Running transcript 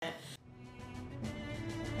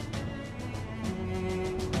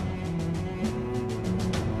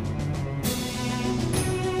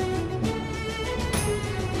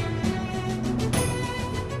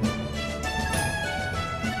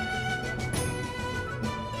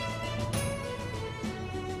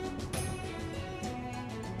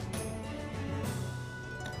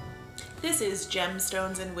This is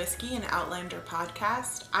Gemstones and Whiskey, an Outlander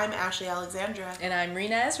podcast. I'm Ashley Alexandra. And I'm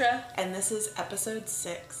Rena Ezra. And this is episode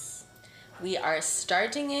 6. We are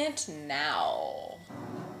starting it now.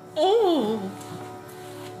 Oh!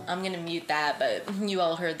 I'm going to mute that, but you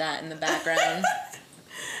all heard that in the background.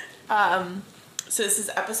 So this is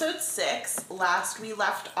episode 6. Last we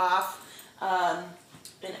left off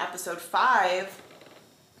in episode 5,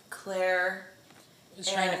 Claire was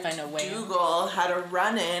trying to find a way. Dougal had a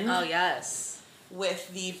run-in. Oh, yes. With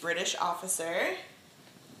the British officer.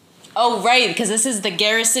 Oh, right, because this is the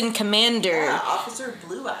Garrison commander. Yeah, Officer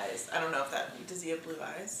Blue Eyes. I don't know if that... Does he have blue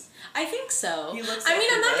eyes? I think so. He looks I'm not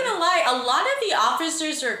good. going to lie. A lot of the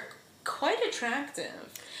officers are quite attractive.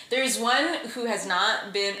 There's one who has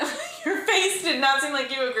not been... Your face did not seem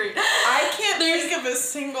like you agreed. I can't think of a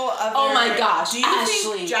single other... Oh my gosh, Do you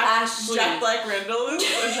Ashley, think Jack Ashley. Black Randall is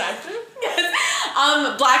attractive? Yes.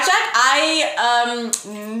 Blackjack,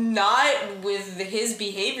 not with his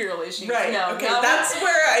behavioral issues. Right, no, okay, no. that's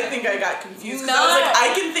where I think I got confused. No. I was like,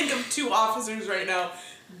 I can think of 2 officers right now.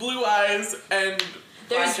 Blue Eyes and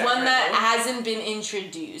There's Blackjack one that Randall. hasn't been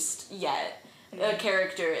introduced yet. A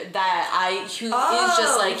character that who is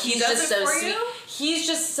just like, he he's does just it so for sweet. you? He's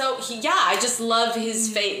just so, I just love his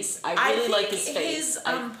face. I really like his face. His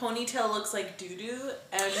ponytail looks like doo-doo,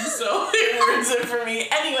 and so it works it for me.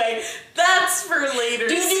 Anyway, that's for later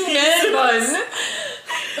Doo-doo man bun.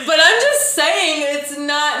 But I'm just saying, it's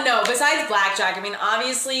not, no, besides Blackjack, I mean,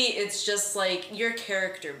 obviously, it's just, like, your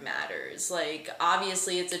character matters. Like,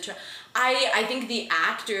 obviously, it's I think the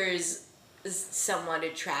actors is somewhat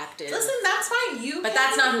attractive. Listen, that's fine. But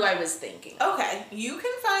that's not who I was thinking. Okay, you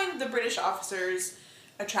can find the British officers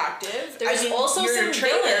attractive. There's also you're some a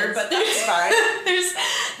traitor, villains. but that's fine.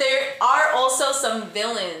 There are also some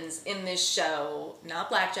villains in this show, not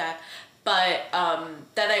Blackjack, but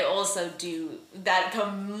that I also do that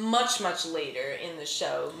come much later in the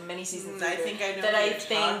show, many seasons later. I think I know that what I you're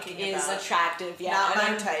think talking is about. attractive. Yeah, Not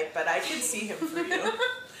my type, but I could see him for you.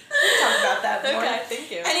 We'll talk about that more. Okay,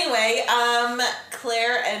 thank you. Anyway,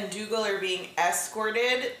 Claire and Dougal are being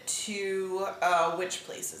escorted to which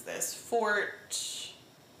place is this? Fort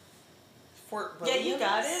Williams? Yeah, you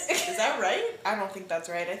got it. Is that right? I don't think that's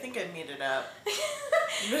right. I think I made it up.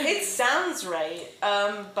 It sounds right,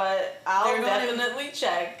 but I'll definitely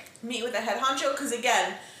check. Meet with the head honcho, because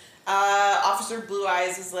again, Officer Blue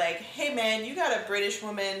Eyes is like, hey man, you got a British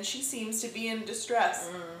woman. She seems to be in distress.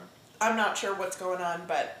 I'm not sure what's going on,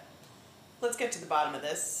 but let's get to the bottom of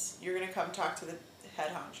this. You're going to come talk to the head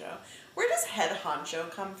honcho. Where does head honcho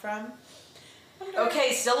come from?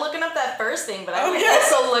 Okay, still looking up that first thing, but I might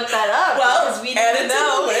also look that up. Well, because we add it didn't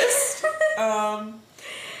know. to the list.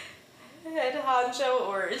 Head honcho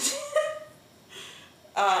origin.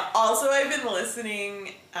 Also, I've been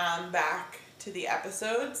listening back to the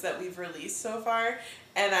episodes that we've released so far,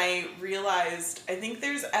 and I realized I think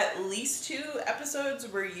there's at least 2 episodes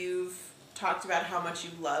where you've talked about how much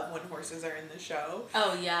you love when horses are in the show.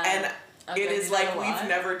 Oh, yeah. And it is like we've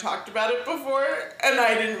never talked about it before, and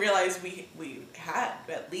I didn't realize we had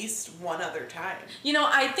at least one other time. You know,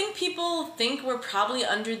 I think people think we're probably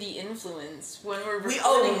under the influence when we're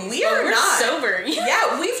recording these. We are we're not. Sober.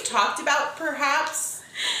 Yeah, we've talked about perhaps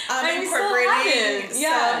incorporating some...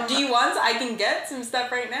 Yeah, do you want... I can get some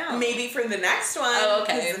stuff right now. Maybe for the next one. Oh,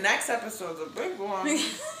 okay. Because the next episode's a big one.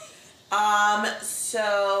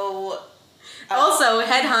 Also,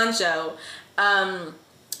 head honcho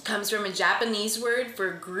comes from a Japanese word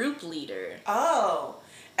for group leader. Oh.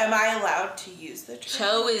 Am I allowed to use the term?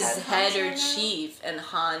 Cho is head or now? chief, and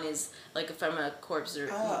Han is like from a corps or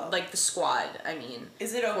like the squad. I mean,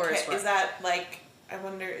 is it okay? Is that like? I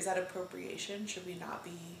wonder. Is that appropriation? Should we not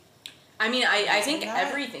be? I mean, I think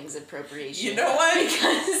everything's appropriation. You know what?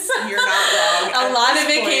 Because you're not wrong. A lot of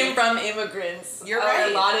it came from immigrants. You're right.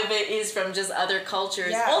 A lot of it is from just other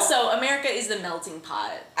cultures. Yeah. Also, America is the melting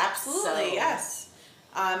pot. Absolutely, So. yes.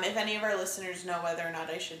 If any of our listeners know whether or not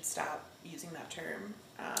I should stop using that term.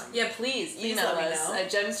 Yeah, please email let me us know.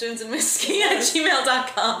 at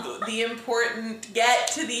gemstonesandwhiskey@gmail.com. Get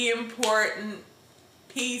to the important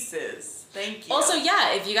pieces. Thank you. Also,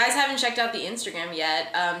 yeah, if you guys haven't checked out the Instagram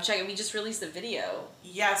yet, check it. We just released a video.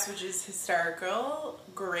 Yes, which is hysterical.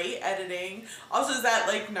 Great editing. Also, is that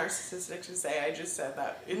like narcissistic to say? I just said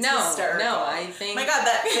that. It's hysterical. No, I think... Oh my God,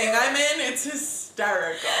 that thing I'm in, it's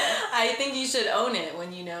hysterical. I think you should own it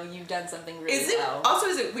when you know you've done something really well. Also,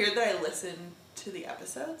 is it weird that I listen to the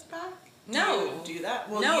episodes back? No. Do you do that?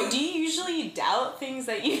 Well, no, do you usually doubt things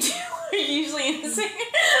that you do? Or are you usually insane?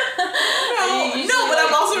 No, but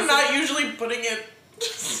I'm also not usually putting it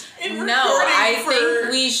in recording I for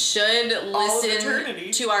think we should listen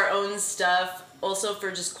eternity. to our own stuff also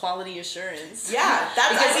for just quality assurance. Yeah,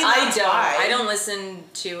 that's because that's why. I don't listen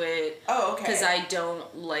to it. Oh, okay. Because I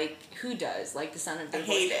don't like. Who does like the sound of their I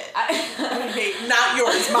voice? hate it. I hate not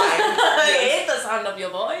yours, mine. I hate the sound of your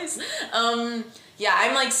voice. Yeah,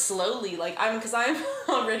 I'm like slowly because I'm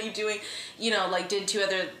already doing, did 2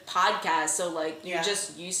 other podcasts, so like you're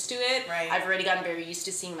just used to it. Right. I've already gotten very used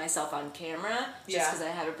to seeing myself on camera just because I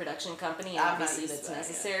have a production company and obviously that's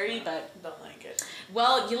necessary. But don't like it.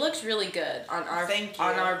 Well, you looked really good on our thank you.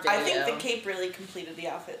 On our video. I think the cape really completed the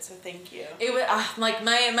outfit, so thank you. It was like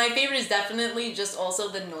my favorite is definitely just also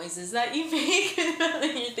the noises that you make.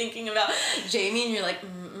 You're thinking about Jamie and you're like,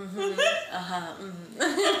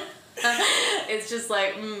 It's just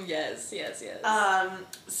like, yes.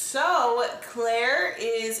 So Claire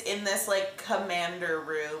is in this like commander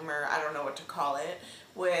room, or I don't know what to call it,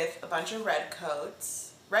 with a bunch of red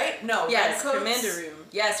coats, right? No, yes, red coats. Commander room.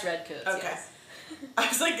 Yes, red coats. Okay. Yes. I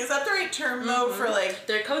was like, is that the right term though for like?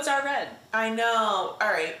 Their coats are red. I know. All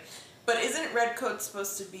right, but isn't red coat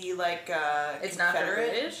supposed to be like it's not for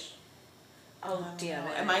Confederate? British? Oh, damn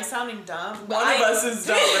it. Am I sounding dumb? Well, One of us is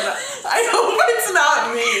dumb. I hope it's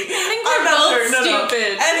not me. I think I'm we're not both sure.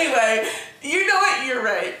 stupid. No. Anyway, you know what? You're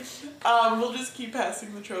right. We'll just keep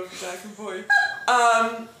passing the trophy back and forth.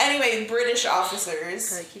 Anyway, British officers.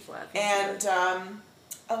 Sorry, keep laughing. And,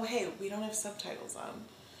 oh, hey, we don't have subtitles on.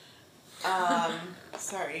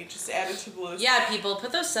 Sorry, just added to the list. Yeah, people,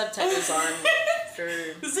 put those subtitles on for...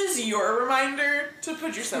 This is your reminder to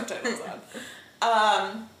put your subtitles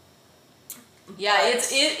on. Yeah,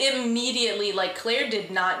 it immediately, like, Claire did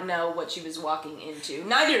not know what she was walking into.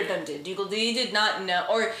 Neither of them did. Dougal, they did not know,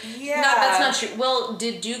 or, yeah. no, that's not true. Well,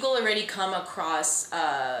 did Dougal already come across,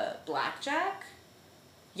 Blackjack?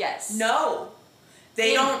 Yes. No.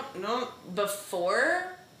 They don't, no.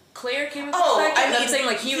 Before Claire came across Blackjack? I mean, I'm saying,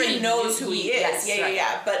 like, he already knows who he is. Yes, right.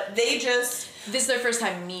 Yeah. But they just... This is their first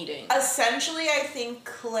time meeting. Essentially, I think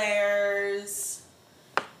Claire's,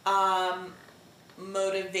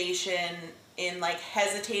 motivation in like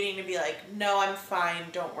hesitating to be like, no, I'm fine,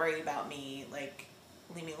 don't worry about me, like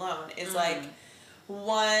leave me alone, is like,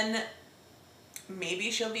 one,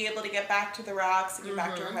 maybe she'll be able to get back to the rocks and get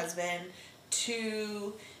back to her husband.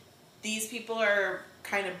 2, these people are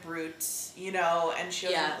kind of brutes, and she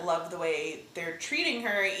doesn't love the way they're treating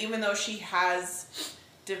her, even though she has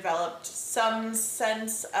developed some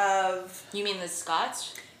sense of... You mean the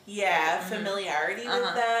Scots? Yeah, familiarity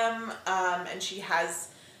with them, and she has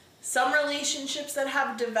some relationships that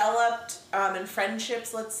have developed, and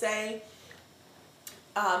friendships, let's say,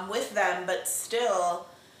 with them, but still,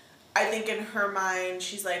 I think in her mind,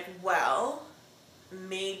 she's like, well,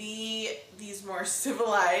 maybe these more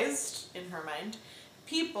civilized, in her mind,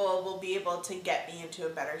 people will be able to get me into a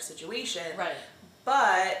better situation. Right.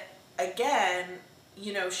 But, again,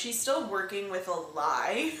 she's still working with a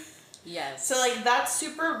lie. Yes. So, like, that's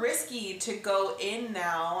super risky to go in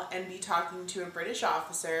now and be talking to a British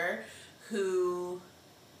officer who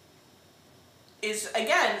is,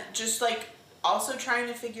 again, just, like, also trying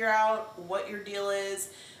to figure out what your deal is.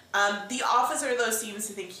 The officer, though, seems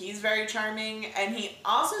to think he's very charming, and he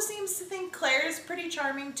also seems to think Claire is pretty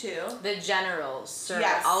charming, too. The General, Sir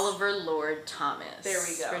Oliver Lord Thomas. There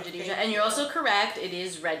we go. And you're also correct, it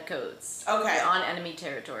is redcoats. Okay. They're on enemy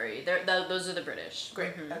territory. Those are the British.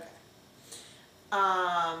 Great, okay.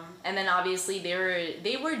 And then obviously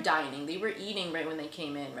they were dining. They were eating right when they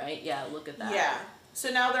came in, right? Yeah, look at that. Yeah. So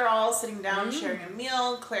now they're all sitting down sharing a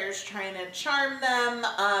meal. Claire's trying to charm them.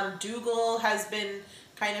 Dougal has been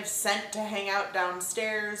kind of sent to hang out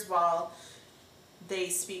downstairs while they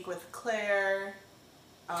speak with Claire.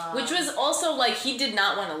 Which was also like he did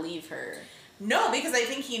not want to leave her. No, because I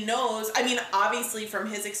think he knows. I mean, obviously from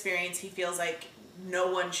his experience, he feels like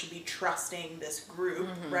no one should be trusting this group,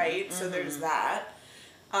 right? So there's that.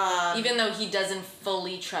 Even though he doesn't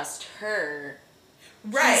fully trust her,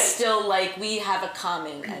 right? He's still like, we have a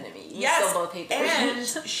common enemy. You still both hate the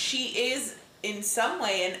British. And she is in some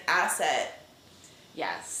way an asset.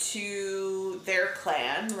 Yes. To their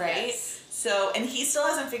clan, right? Yes. So, and he still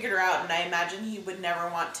hasn't figured her out, and I imagine he would never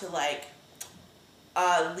want to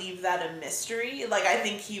leave that a mystery. Like, I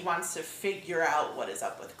think he wants to figure out what is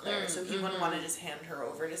up with Claire, so he wouldn't want to just hand her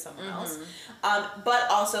over to someone else. But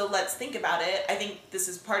also, let's think about it. I think this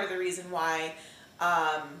is part of the reason why,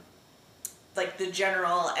 the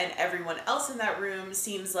general and everyone else in that room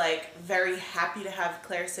seems like very happy to have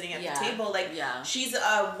Claire sitting at the table. She's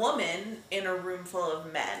a woman in a room full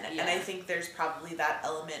of men, and I think there's probably that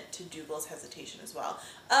element to Dougal's hesitation as well.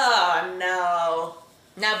 Oh, no.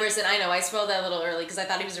 Now, Brisson, I know, I spoiled that a little early because I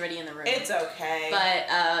thought he was already in the room. It's okay. But,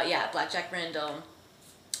 Blackjack Randall.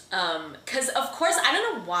 Because, of course, I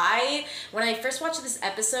don't know why, when I first watched this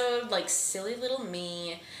episode, like, silly little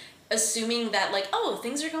me, assuming that, like, oh,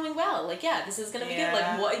 things are going well. Like, yeah, this is going to be good.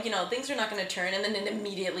 Like, what, you know, things are not going to turn, and then it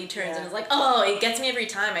immediately turns, and it's like, oh, it gets me every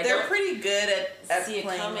time. They're pretty good at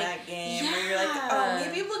playing that game, where you're like, oh,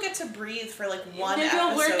 maybe we'll get to breathe for, like, one episode.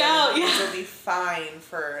 It'll work out, It'll be fine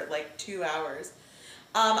for, like, 2 hours.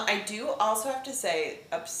 I do also have to say,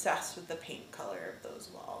 obsessed with the paint color of those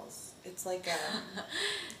walls. It's like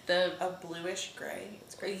a bluish gray.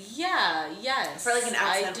 It's great. Yeah, yes. For like an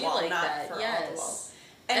accent wall, like not that. for all the walls.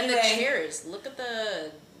 Anyway, and the chairs. Look at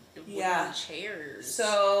the wooden chairs.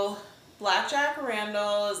 So Blackjack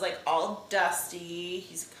Randall is like all dusty.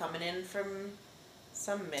 He's coming in from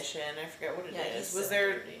some mission. I forget what it is. Was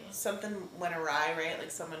there something went awry, right? Like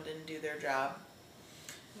someone didn't do their job.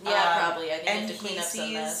 Yeah, probably. I think to clean up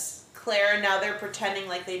some mess. Claire, now they're pretending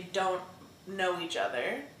like they don't know each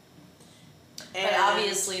other. But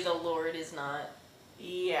obviously the Lord is not.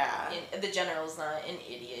 Yeah. The general's not an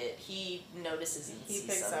idiot. He notices and sees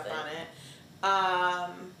picks something. up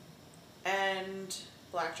on it. And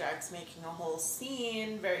Blackjack's making a whole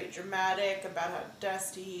scene, very dramatic, about how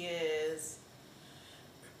dusty he is.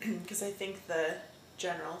 Because I think the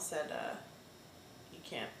general said, you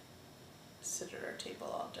can't sit at our table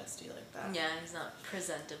all dusty like that. Yeah, he's not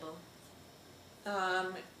presentable.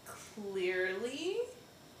 Clearly,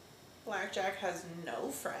 Blackjack has no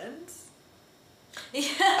friends. Yeah,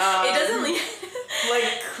 it doesn't leave.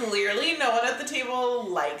 Like, clearly no one at the table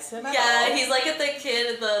likes him at all. Yeah, he's like at the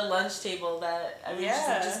kid at the lunch table that, I mean,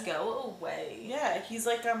 just go away. Yeah, he's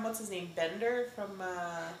like, what's his name? Bender from,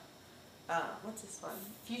 what's this one?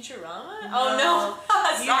 Futurama? No. Oh, no.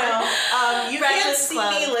 You know, you can't see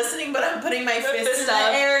me listening, but I'm putting my fist in the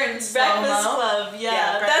air and Breakfast Club,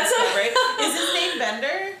 yeah. Breakfast Club, right? Is his name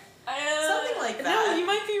Bender? Something like that. No, you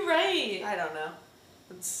might be right. I don't know.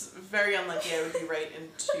 It's very unlucky I would be right in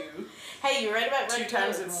two. Hey, you're right about red coats. 2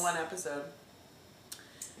 times in one episode.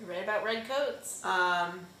 You're right about red coats.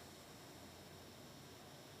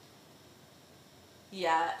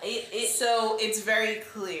 Yeah, so it's very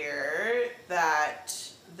clear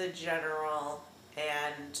that the general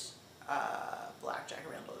and Blackjack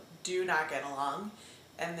Randall do not get along,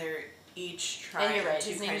 and they're each trying to. And you're right.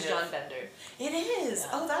 His name is John Bender. It is. Yeah.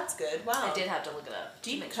 Oh, that's good. Wow. I did have to look it up.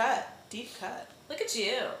 Deep cut. Deep cut. Look at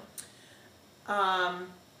you.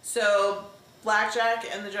 So Blackjack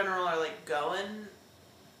and the general are like going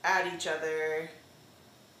at each other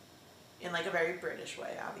in like a very British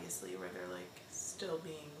way, obviously, where they're like still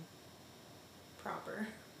being proper.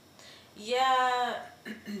 Yeah.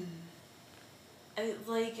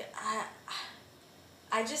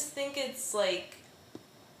 I just think it's like.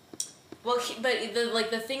 Well, but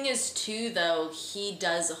the thing is too though, he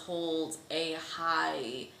does hold a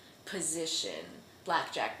high position,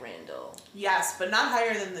 Blackjack Randall. Yes, but not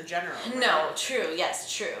higher than the general. Right? No, true.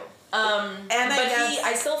 Yes, true.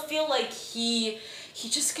 I still feel like he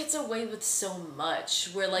just gets away with so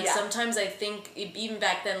much. Where like sometimes I think even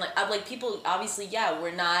back then, like people obviously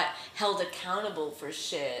we're not held accountable for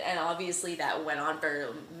shit, and obviously that went on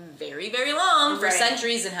for very very long, for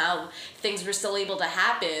centuries, and how things were still able to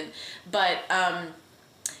happen. But I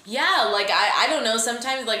don't know.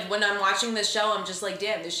 Sometimes like when I'm watching this show, I'm just like,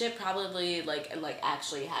 damn, this shit probably like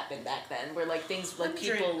actually happened back then. Where like things like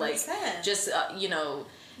people 100%. Like just 10th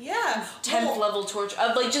level torture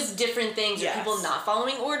of like just different things, or people not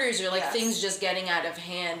following orders, or like things just getting out of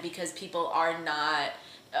hand because people are not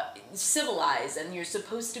civilized, and you're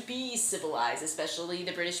supposed to be civilized. Especially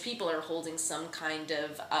the British people are holding some kind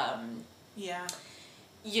of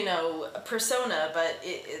persona, but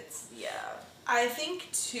it's I think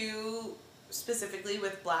too, specifically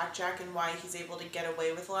with Blackjack and why he's able to get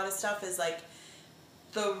away with a lot of stuff is like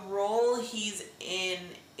the role he's in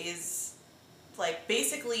is like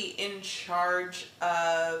basically in charge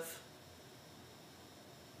of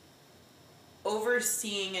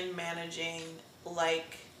overseeing and managing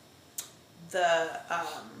like the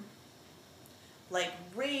like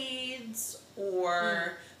raids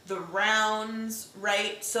or the rounds,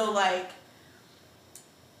 right? So like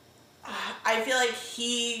I feel like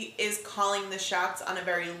he is calling the shots on a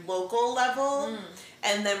very local level.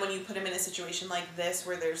 And then when you put him in a situation like this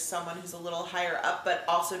where there's someone who's a little higher up but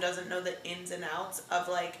also doesn't know the ins and outs of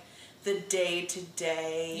like the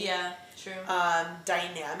day-to-day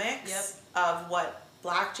dynamics of what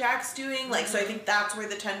Blackjack's doing. Like, so I think that's where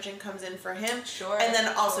the tension comes in for him. Sure. And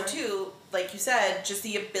then also too, like you said, just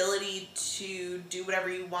the ability to do whatever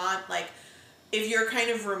you want. Like, if you're kind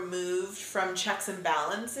of removed from checks and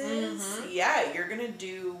balances, you're going to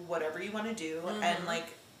do whatever you want to do and like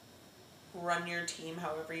run your team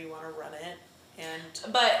however you want to run it.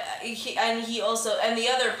 But he also, and the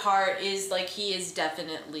other part is, like, he is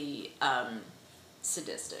definitely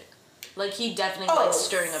sadistic. Like, he definitely likes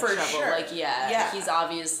stirring up trouble. Sure. Like, yeah, he's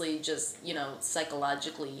obviously just,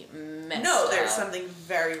 psychologically messed up. No, there's something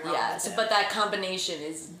very wrong with him. But that combination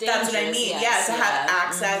is dangerous. That's what I mean. Yes, to have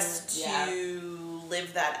access to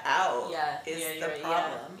live that out is the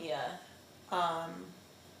problem.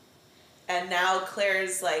 And now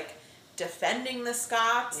Claire's, like, defending the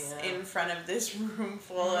Scots in front of this room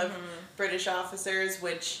full of British officers,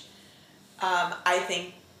 which I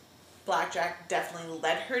think Blackjack definitely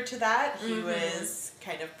led her to that. He was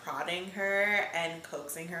kind of prodding her and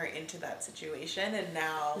coaxing her into that situation, and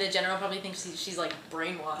now... The general probably thinks she's like,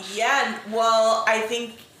 brainwashed. Yeah, well, I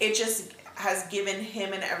think it just has given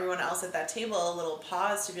him and everyone else at that table a little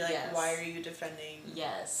pause to be like, why are you defending...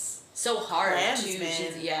 So hard,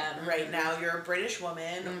 Klansmen right now? You're a British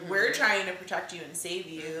woman. We're trying to protect you and save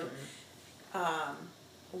you.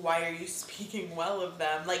 Why are you speaking well of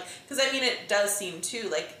them? Like, because, I mean, it does seem, too,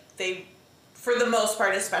 like, they, for the most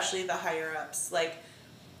part, especially the higher-ups, like,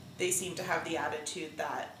 they seem to have the attitude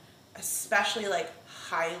that, especially, like,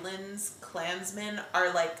 Highlands Klansmen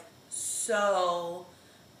are, like, so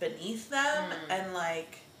beneath them and,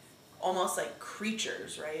 like, almost like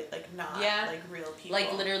creatures, right? Like, not like real people.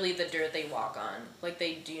 Like, literally the dirt they walk on. Like,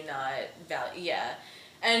 they do not value. Yeah.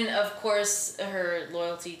 And, of course, her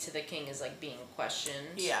loyalty to the king is, like, being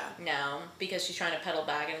questioned. Now. Because she's trying to pedal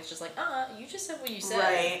back, and it's just like, you just said what you said.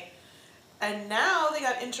 Right. And now they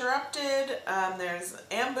got interrupted. There's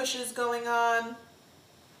ambushes going on.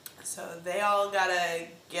 So they all gotta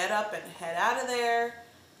get up and head out of there.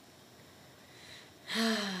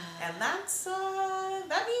 And that's,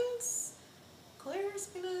 that means Claire's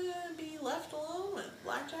gonna be left alone with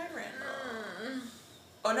Blackjack Randall.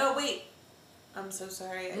 Oh, no, wait. I'm so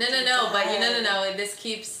sorry. But this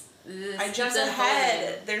keeps... I jumped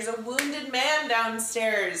ahead. There's a wounded man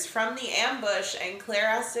downstairs from the ambush, and Claire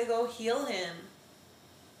has to go heal him.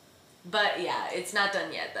 But, it's not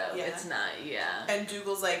done yet, though. It's not, And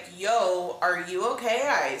Dougal's like, yo, are you okay?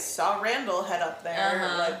 I saw Randall head up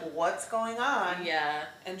there. Like, what's going on?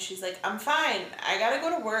 And she's like, I'm fine. I gotta go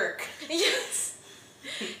to work. Yes.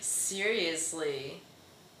 Seriously.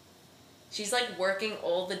 She's, like, working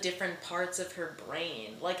all the different parts of her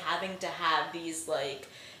brain. Like, having to have these, like,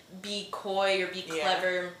 be coy or be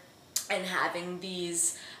clever and having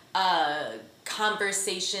these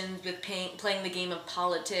conversations with playing the game of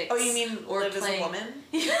politics. Oh, you mean or live playing... as a woman?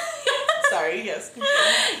 Sorry, yes.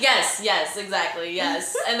 Yes, exactly,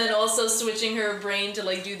 yes. And then also switching her brain to,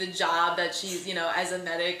 like, do the job that she's, as a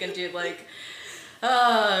medic and do, like...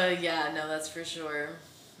 that's for sure.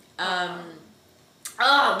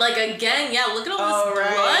 Like, again, look at all this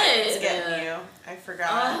blood. It's getting you. I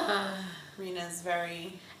forgot. Rena's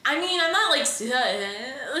very... I mean, I'm not, like...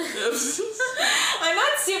 I'm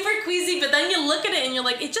not super queasy, but then you look at it and you're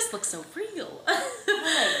like, it just looks so real.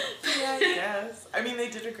 I guess. I mean, they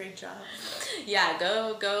did a great job. Yeah,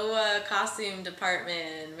 go costume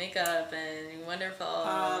department, makeup, and wonderful.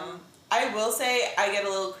 I will say I get a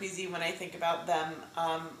little queasy when I think about them,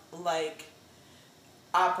 like,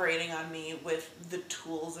 operating on me with the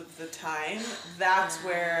tools of the time. That's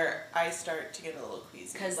where I start to get a little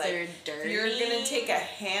queasy. Because like, they're dirty. You're going to take a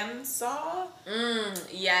handsaw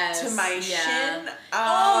yes, to my shin.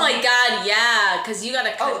 Oh my god, yeah. Because you got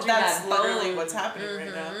to cut through that bone. That's literally what's happening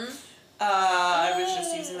right now. I was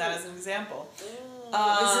just using that as an example.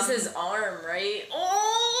 This is his arm, right?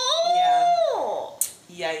 Oh!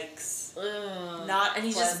 Yeah. Yikes. Ugh. Not and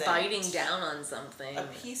he's pleasant. Just biting down on something. A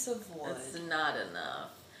piece of wood. That's not enough.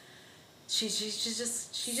 She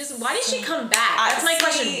just. Why did she come back? That's my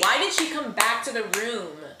question. Why did she come back to the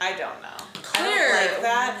room? I don't know. Claire, I don't like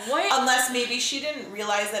that. What? Unless maybe she didn't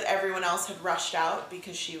realize that everyone else had rushed out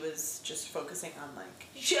because she was just focusing on like.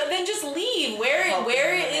 Then just leave.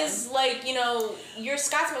 Where is like your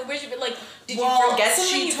Scotsman? Where's your like? Did you forget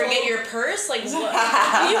something? You forget your purse? Like what?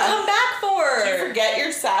 What do you come back for? Did you forget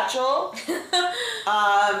your satchel?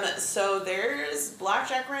 So there's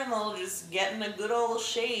Blackjack Randall just getting a good old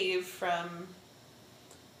shave from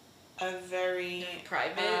a very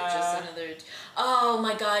private, just another. Oh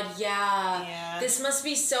my god, yeah. This must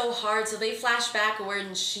be so hard. So they flash backward,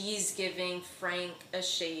 and she's giving Frank a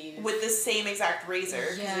shave with the same exact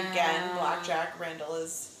razor. Because again, Blackjack Randall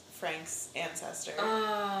is Frank's ancestor.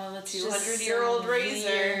 Oh, that's 200-year-old razor.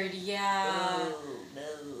 Weird. Yeah. Oh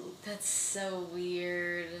no. That's so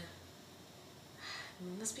weird.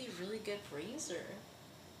 It must be a really good razor.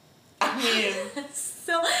 I mean,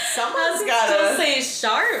 someone's got to say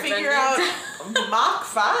sharp. Figure out Mach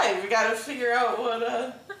 5. We got to figure out what.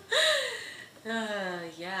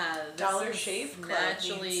 Yeah. Dollar Shave Club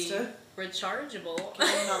naturally needs to rechargeable.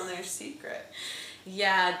 get in on their secret.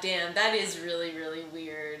 Yeah, damn, that is really, really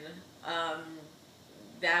weird.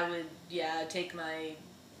 That would, take my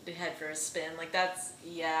head for a spin. Like, that's,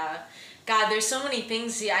 God, there's so many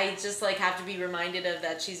things I just, like, have to be reminded of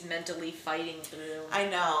that she's mentally fighting through. I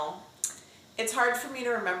know. It's hard for me to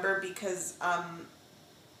remember because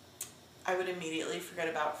I would immediately forget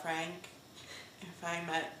about Frank if I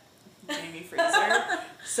met Jamie Fraser.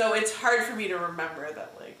 So it's hard for me to remember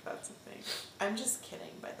that, like, that's a thing. I'm just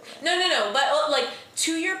kidding, by the way. No. But, like,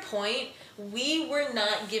 to your point, we were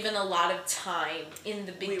not given a lot of time in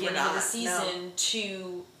the beginning of the season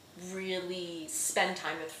to really spend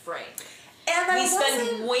time with Frank. And we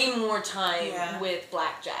spend way more time with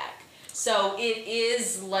Blackjack. So it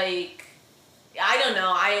is, like... I don't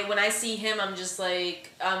know. When I see him, I'm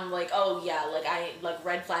like, oh yeah, like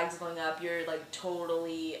red flags going up. You're like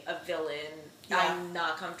totally a villain. Yeah. I'm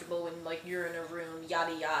not comfortable when like you're in a room,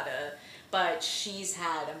 yada yada. But she's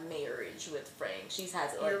had a marriage with Frank. She's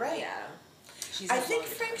had like, you're right. Yeah. I think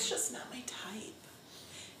Frank's just not my type.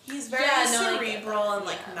 He's very cerebral and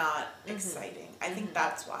like not exciting. I think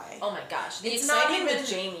that's why. Oh my gosh, the excitement with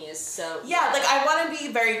Jamie is so. Yeah, like I want to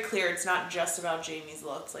be very clear. It's not just about Jamie's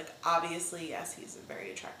looks. Like obviously, yes, he's a very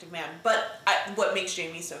attractive man. But what makes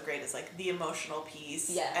Jamie so great is like the emotional piece.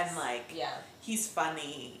 Yes. And like he's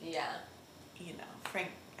funny. Yeah. You know, Frank.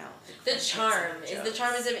 The charm is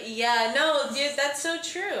that's so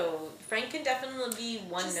true. Frank can definitely be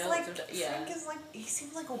one note. Like, Frank is like, he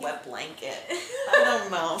seems like a wet blanket. I don't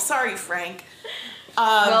know. Sorry, Frank.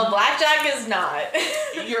 Well, Blackjack is not.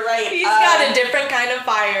 You're right. He's got a different kind of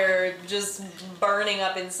fire just burning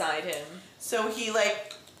up inside him. So he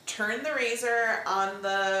like turned the razor on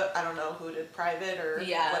the, I don't know who did, Private or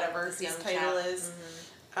whatever his title is,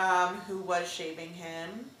 who was shaving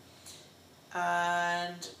him.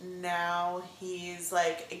 And now he's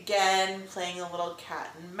like again playing a little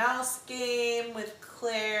cat and mouse game with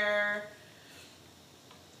Claire.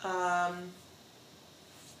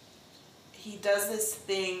 He does this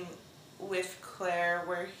thing with Claire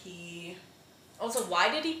where he... Also, why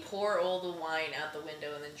did he pour all the wine out the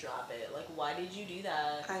window and then drop it? Like, why did you do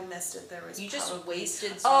that? I missed it. There was just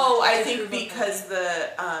wasted so much. I think because the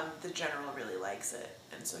general really likes it.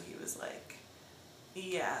 And so he was like...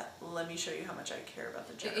 Yeah, let me show you how much I care about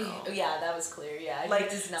the general. Yeah, that was clear. Yeah, like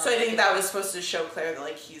so. I think that was supposed to show Claire that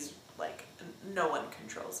like he's like no one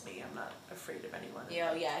controls me. I'm not afraid of anyone.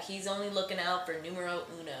 Yeah, he's only looking out for numero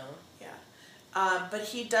uno. Yeah, but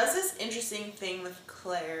he does this interesting thing with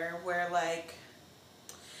Claire where like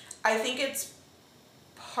I think it's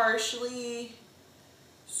partially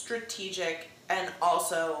strategic and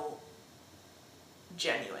also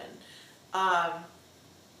genuine.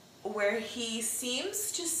 Where he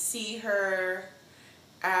seems to see her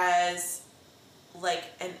as like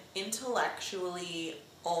an intellectually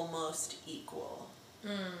almost equal.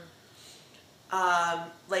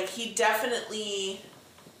 Like he definitely,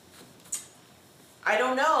 I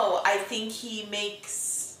don't know, I think he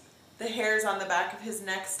makes the hairs on the back of his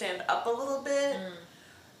neck stand up a little bit,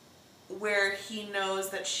 where he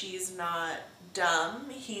knows that she's not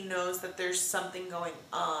dumb, he knows that there's something going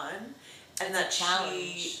on. And that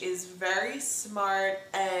she is very smart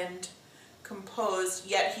and composed,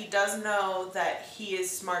 yet he does know that he is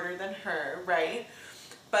smarter than her, right?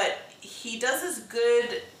 But he does this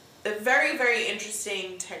a very, very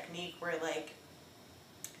interesting technique where, like,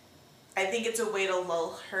 I think it's a way to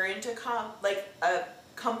lull her into a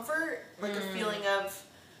comfort, like a feeling of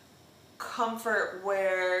comfort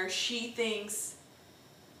where he thinks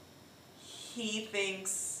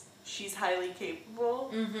she's highly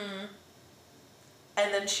capable.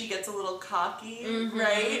 And then she gets a little cocky,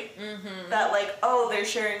 right? That like, oh, they're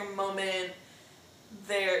sharing a moment.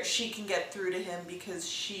 She can get through to him because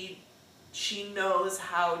she knows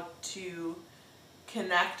how to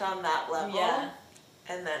connect on that level. Yeah.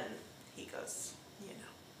 And then he goes,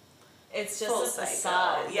 it's just a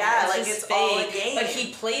facade. Yeah, like it's fake, all a game. But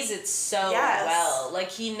he plays it so well. Like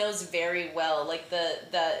he knows very well. Like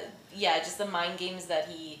just the mind games that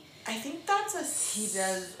he. I think that's he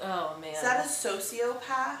does. Oh man, is that a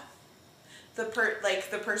sociopath? The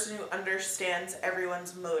person who understands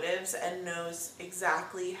everyone's motives and knows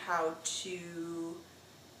exactly how to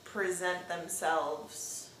present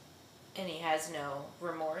themselves. And he has no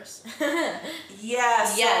remorse.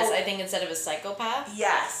 Yes. Yes, I think instead of a psychopath.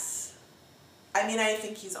 Yes. I mean, I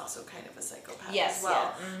think he's also kind of a psychopath as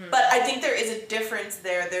well. Yeah. But I think there is a difference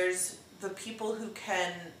there. There's the people who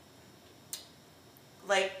can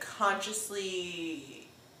like consciously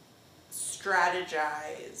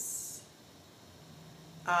strategize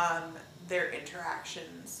their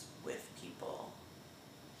interactions with people.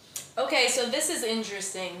 Okay, so this is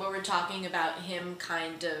interesting, what we're talking about him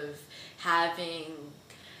kind of having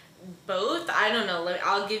both. I don't know,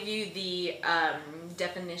 I'll give you the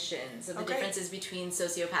definitions of the differences between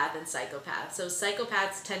sociopath and psychopath. So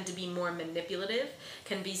psychopaths tend to be more manipulative,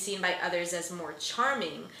 can be seen by others as more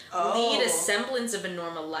charming, lead a semblance of a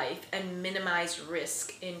normal life, and minimize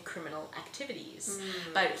risk in criminal activities.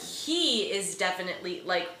 But he is definitely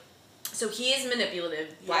so he is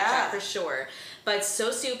manipulative, blackjack for sure, but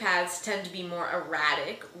sociopaths tend to be more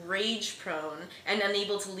erratic, rage-prone, and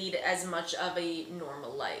unable to lead as much of a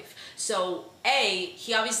normal life. So,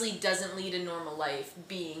 he obviously doesn't lead a normal life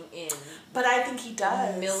being in... But I think he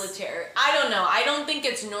does. Military. I don't know. I don't think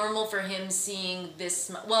it's normal for him seeing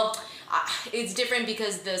this... Well, it's different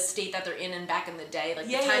because the state that they're in and back in the day, the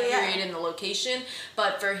time period and the location,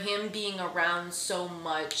 but for him being around so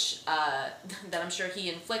much that I'm sure he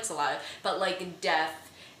inflicts a lot of, but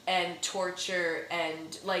death and torture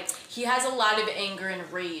and he has a lot of anger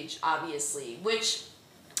and rage, obviously, which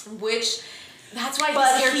that's why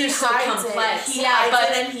his character's so complex. He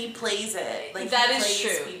hides it and he plays it. That is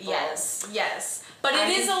true. People. Yes. But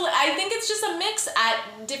I think it's just a mix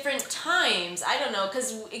at different times. I don't know,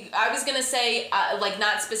 because I was gonna say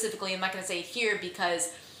not specifically. I'm not gonna say it here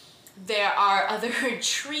because there are other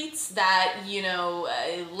treats that,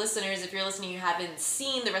 listeners, if you're listening, you haven't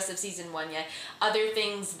seen the rest of season 1 yet, other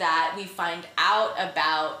things that we find out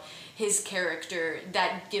about his character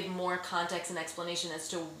that give more context and explanation as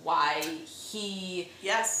to why he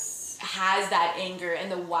has that anger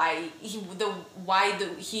and why he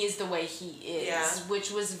is the way he is, which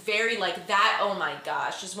was very that. Oh my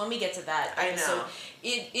gosh! Just when we get to that episode,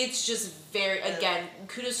 it's just very, again,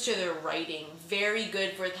 kudos to their writing, very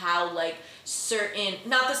good for how certain,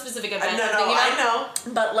 not the specific events I know,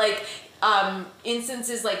 but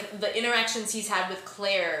instances the interactions he's had with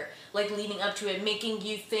Claire. Leading up to it, making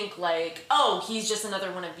you think he's just another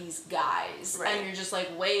one of these guys. Right. And you're just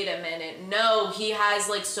wait a minute. No, he has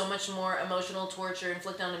so much more emotional torture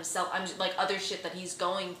inflicted on himself. I'm just, other shit that he's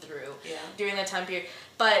going through during that time period.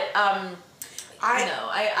 But, I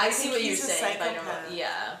see what you're saying. But I don't know.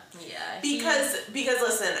 Yeah. Because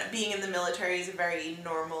listen, being in the military is a very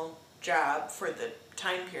normal job for the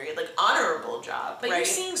time period. Honorable job, but right? You're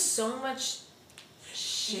seeing so much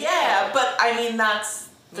shit. Yeah, but I mean, that's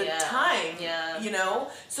the time,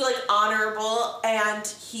 so honorable, and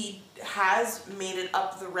he has made it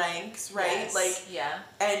up the ranks, right?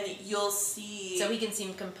 And you'll see, so he can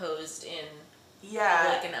seem composed in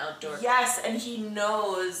an outdoor, and he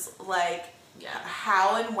knows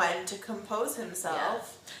how and when to compose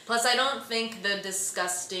himself. Plus, I don't think the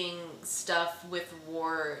disgusting stuff with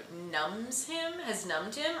war has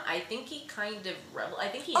numbed him. I think he kind of I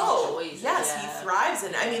think he enjoys it. Yes, he thrives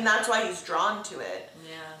in it. I mean, that's why he's drawn to it.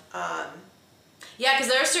 Because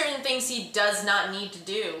there are certain things he does not need to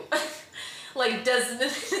do.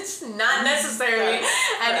 It's not necessary,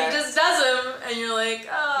 and he just does them, and you're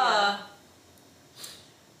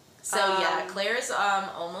So Claire's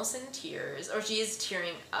almost in tears, or she is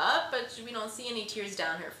tearing up, but we don't see any tears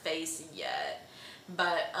down her face yet.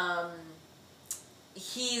 But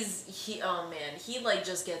he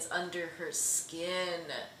just gets under her skin.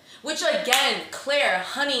 Which again, Claire,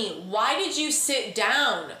 honey, why did you sit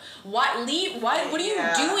down? What are you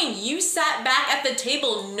doing? You sat back at the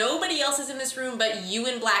table. Nobody else is in this room but you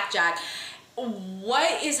and Blackjack.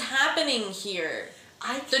 What is happening here?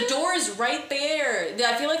 The door is right there.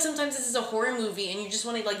 I feel like sometimes this is a horror movie and you just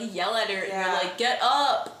want to yell at her and you're get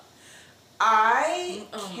up. I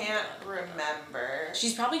can't remember.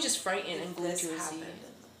 She's probably just frightened and glued to her seat.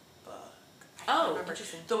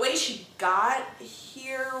 Interesting. The way she got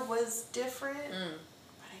here was different,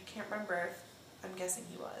 but I can't remember if, I'm guessing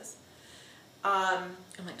he was. Oh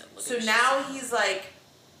my God, so now he's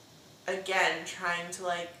again trying to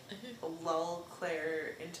lull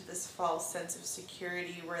Claire into this false sense of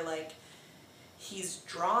security where he's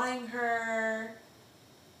drawing her,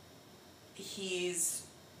 he's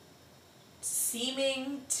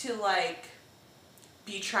seeming to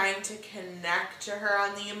be trying to connect to her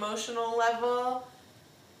on the emotional level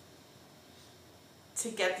to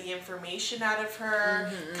get the information out of her.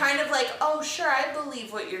 Mm-hmm. Kind of oh, sure, I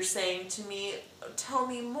believe what you're saying to me. Tell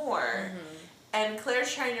me more. Mm-hmm. And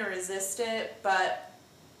Claire's trying to resist it, but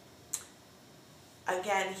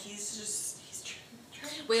again, he's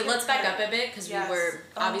trying to... Wait, let's back up a bit, because we were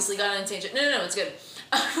obviously gone on a tangent. No, it's good.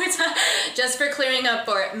 Just for clearing up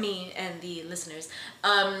for me and the listeners.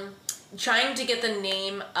 Trying to get the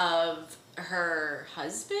name of her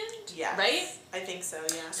husband? Yes. Right? I think so,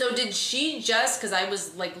 yeah. So did she just, because I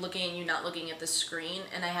was like looking at you, not looking at the screen,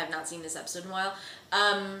 and I have not seen this episode in a while,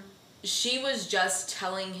 she was just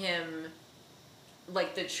telling him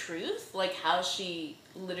like the truth? Like how she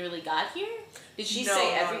literally got here? Did she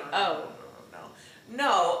say every...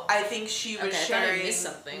 No, I think she was sharing... I thought I missed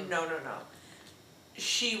something. No.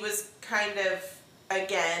 She was kind of,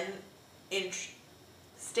 again,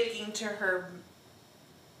 sticking to her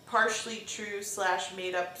partially true /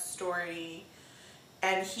 made up story,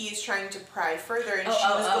 and he's trying to pry further, and she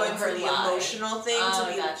was going for the emotional thing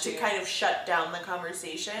to kind of shut down the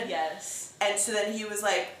conversation. Yes. And so then he was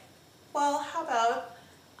like, well, how about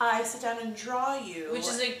I sit down and draw you? Which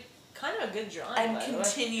is a kind of a good drawing, and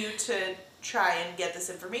continue to try and get this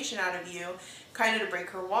information out of you, kind of to break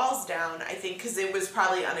her walls down, I think, because it was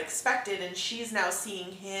probably unexpected, and she's now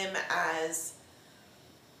seeing him as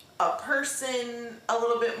a person a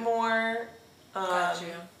little bit more. Got you.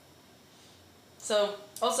 So,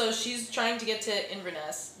 also, she's trying to get to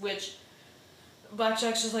Inverness, which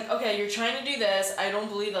Blackjack's just like, okay, you're trying to do this, I don't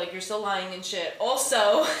believe, like, you're still lying and shit.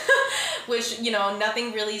 Also, which, you know,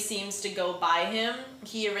 nothing really seems to go by him.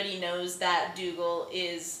 He already knows that Dougal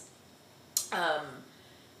is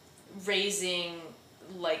raising,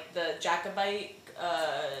 like, the Jacobite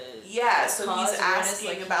so he's asking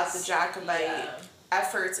like, about the Jacobite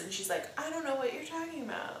efforts, and she's like, I don't know what you're talking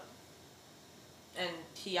about. And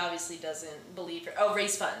he obviously doesn't believe her. Oh,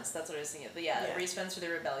 raise funds, that's what I was thinking. But yeah, raise funds for the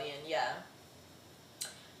rebellion, yeah.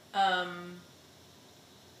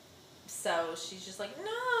 So she's just like,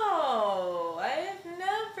 no, I have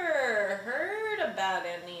never heard about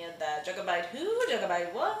any of that. Jacobite who?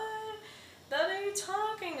 Jacobite what? What are you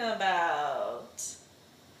talking about?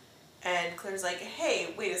 And Claire's like,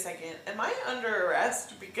 hey, wait a second, am I under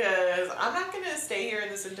arrest? Because I'm not going to stay here in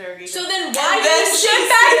this interrogation. So then why did you shut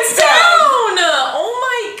back down? Oh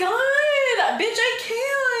my god, bitch, I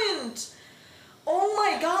can't. Oh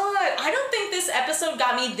my god, I don't think this episode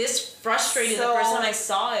got me this frustrated the first time I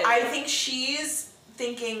saw it. I think she's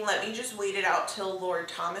thinking, let me just wait it out till Lord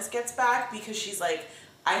Thomas gets back, because she's like,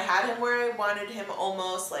 I had him where I wanted him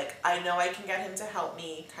almost, like, I know I can get him to help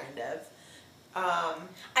me, kind of.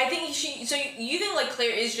 I think so you think, like,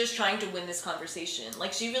 Claire is just trying to win this conversation?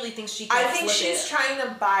 Like, she really thinks she can I think she's trying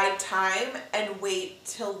to buy time and wait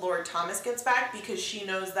till Lord Thomas gets back, because she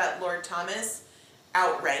knows that Lord Thomas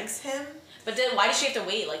outranks him. But then why does she have to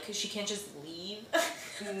wait? Like, 'cause she can't just leave?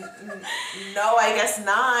 No, I guess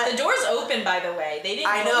not. The door's open, by the way. They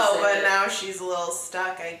didn't I know, but now she's a little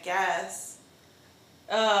stuck, I guess.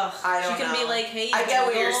 Ugh. I don't know. She can be like, hey, I get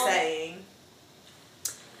what you're saying.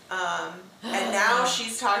 And now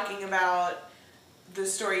she's talking about the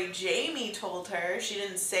story Jamie told her. She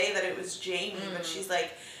didn't say that it was Jamie, but she's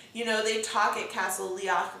like, you know, they talk at Castle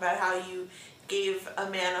Leoch about how you gave a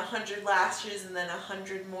man 100 lashes and then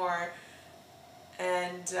 100 more.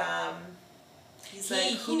 And he's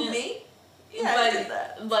like, who, me? Yeah, I did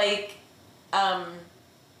that. Like,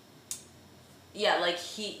 yeah, like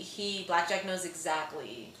he Blackjack knows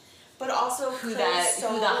exactly. But also who the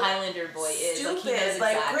Highlander boy is. Stupid. Like, he knows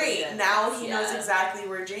like exactly great. Now he knows exactly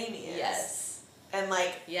where Jamie is. Yes. And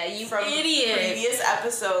like, you from idiot. Previous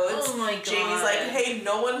episodes, oh my god. Jamie's like, hey,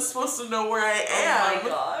 no one's supposed to know where I am. Oh my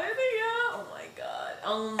god. Yeah. Oh my god.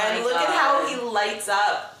 Oh my god. And look at how he lights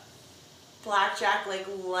up. Blackjack like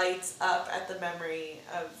lights up at the memory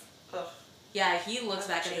of. Yeah, he looks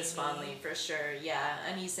back at this fondly for sure. Yeah,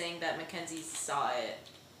 and he's saying that Mackenzie saw it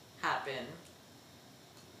happen.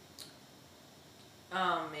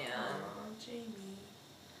 Oh man. Oh, Jamie.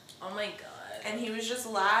 Oh my god. And he was just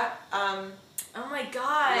oh my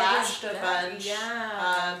god. Lashed a bunch.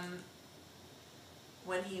 Yeah.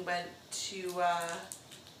 When he went to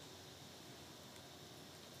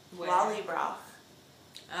Lollybroch.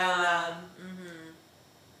 Oh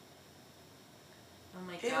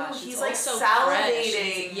my gosh. He's it's like so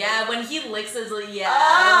salivating. Fresh. Yeah, when he licks his yep.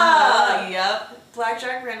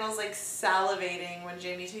 Blackjack Randall's like salivating when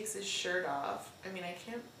Jamie takes his shirt off. I mean, I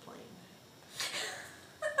can't blame him.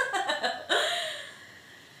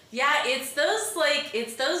 Yeah, it's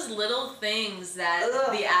those little things that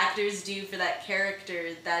the actors do for that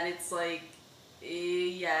character that it's like,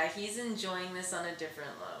 yeah, he's enjoying this on a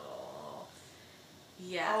different level.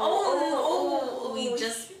 Yeah. He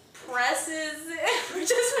just presses it. We're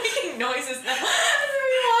just making noises now.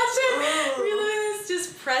 We watch it. Realize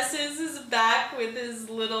just presses his back with his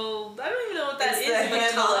little, I don't even know what that is. The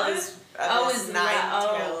handle of his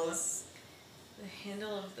nine tails. The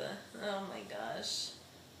handle of the, oh my gosh.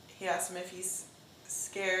 He asks him if he's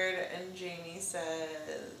scared, and Jamie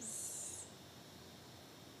says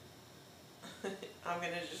I'm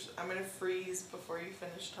gonna freeze before you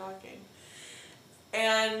finish talking.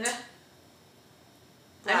 And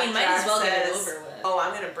I mean, might as well get it over with. Oh,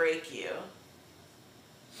 I'm gonna break you.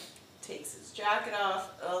 Takes his jacket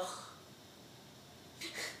off. Ugh.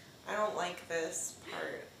 I don't like this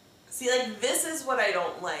part. See, like, this is what I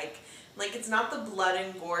don't like. Like, it's not the blood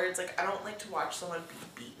and gore. It's like, I don't like to watch someone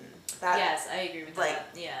be beaten. Yes, I agree with that.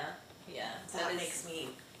 Yeah. That makes me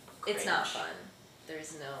cringe. It's not fun.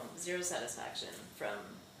 There's zero satisfaction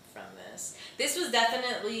from this. This was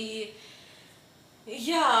definitely,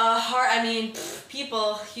 hard. I mean,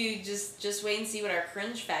 people, you just wait and see what our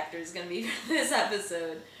cringe factor is going to be for this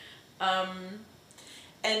episode.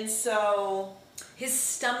 And so his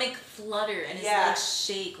stomach flutter and his legs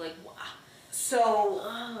shake, like, wow. So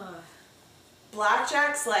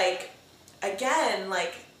Blackjack's like, again,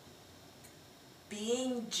 like,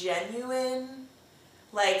 being genuine.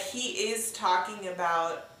 Like, he is talking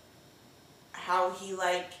about how he,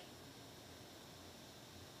 like,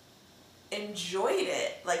 enjoyed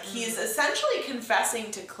it. Like, he's essentially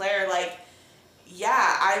confessing to Claire, like,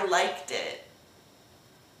 yeah, I liked it.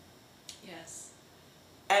 Yes.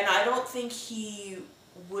 And I don't think he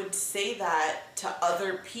would say that to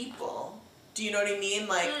other people. Do you know what I mean?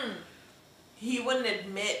 Like, he wouldn't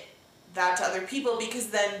admit that to other people because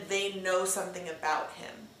then they know something about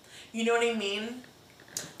him. You know what I mean?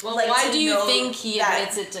 Well, like, why do you think he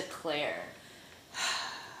admits it to Claire?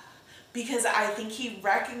 Because I think he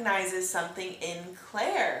recognizes something in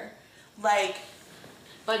Claire. Like...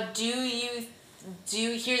 But here's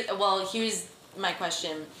my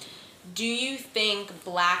question. Do you think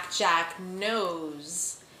Blackjack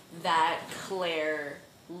knows that Claire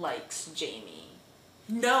likes Jamie?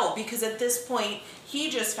 No, because at this point, he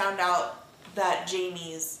just found out that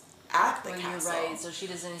Jamie's at the castle. You're right, so he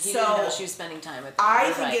didn't know she was spending time with him.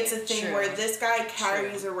 I think it's a thing where this guy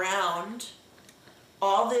carries around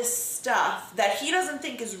all this stuff that he doesn't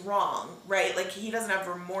think is wrong, right? Like, he doesn't have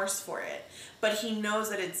remorse for it, but he knows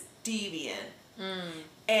that it's deviant.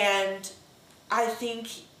 And I think,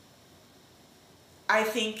 I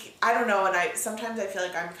don't know, and sometimes I feel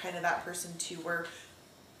like I'm kind of that person too, where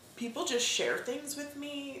people just share things with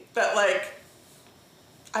me, but, like,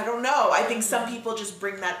 I don't know. I think some people just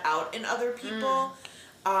bring that out in other people.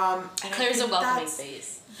 And Claire's a welcoming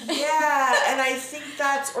face. Yeah, and I think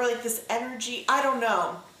that's, or like this energy, I don't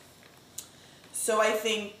know. So I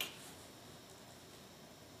think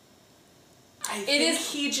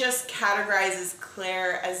he just categorizes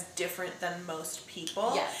Claire as different than most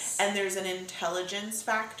people. Yes. And there's an intelligence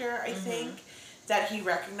factor, I think, that he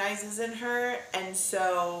recognizes in her, and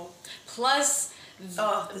so... Plus,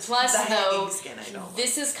 skin,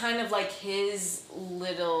 this is kind of like his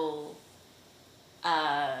little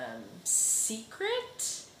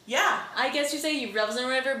secret. Yeah, I guess you say he revels in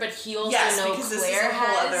whatever, but he also knows Claire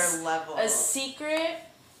has other level. A secret,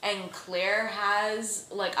 and Claire has,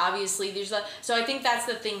 like, obviously there's a... So I think that's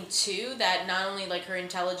the thing too, that not only like her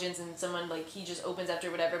intelligence and someone like he just opens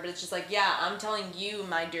after whatever, but it's just like, yeah, I'm telling you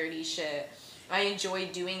my dirty shit. I enjoy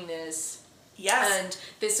doing this. Yes. And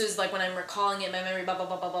this was like when I'm recalling it in my memory, blah, blah,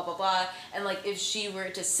 blah, blah, blah, blah, blah. And like if she were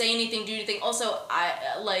to say anything, do anything, also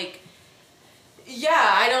I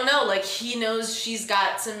don't know, like he knows she's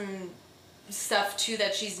got some stuff too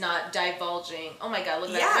that she's not divulging. Oh my God,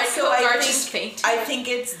 look at that. So I think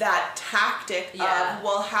it's that tactic of,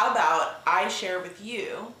 well, how about I share with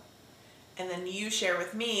you and then you share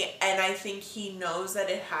with me, and I think he knows that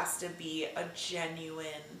it has to be a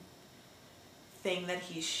genuine thing that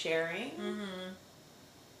he's sharing,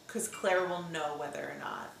 because Claire will know whether or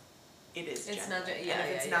not it is genuine. And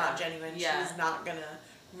if it's not genuine, she's not gonna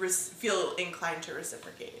feel inclined to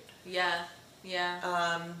reciprocate.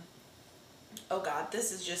 Oh God,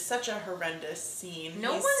 this is just such a horrendous scene.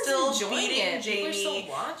 No one's still enjoying beating it. Jamie. People are still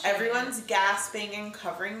watching. Everyone's gasping and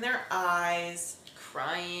covering their eyes,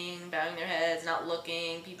 crying, bowing their heads, not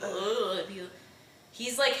looking. People.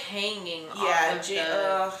 He's like hanging off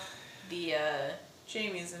of the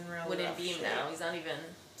Jamie's in real wooden rough beam shape. now. He's not even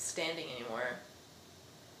standing anymore.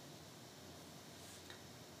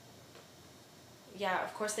 Yeah,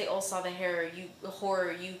 of course they all saw the hair. You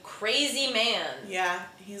horror, you crazy man. Yeah,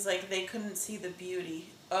 he's like, they couldn't see the beauty.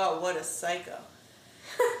 Oh, what a psycho.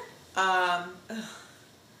 Also,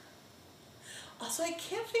 I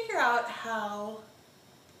can't figure out how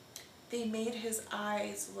they made his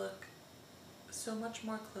eyes look so much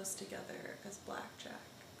more close together as Blackjack.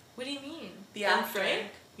 What do you mean? The actor.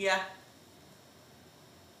 Frank? Yeah.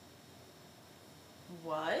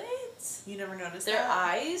 What? You never noticed Their that?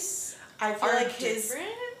 eyes I feel like different?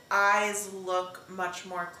 his eyes look much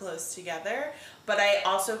more close together, but I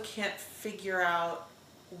also can't figure out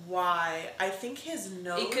why. I think his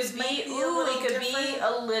nose It could might be, a little it could different. be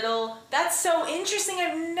a little, that's so interesting.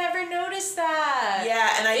 I've never noticed that.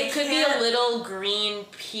 Yeah, and it could be a little green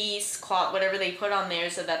piece cloth, whatever they put on there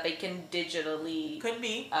so that they can digitally. Could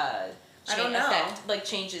be. I don't know.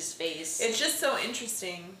 Change his face. It's just so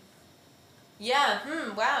interesting. Yeah,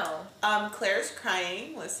 wow. Claire's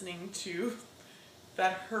crying, listening to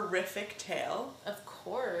that horrific tale. Of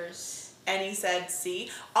course. And he said,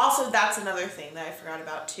 see? Also, that's another thing that I forgot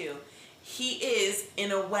about, too. He is,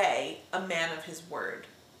 in a way, a man of his word,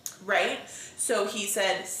 right? So he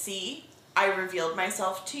said, see, I revealed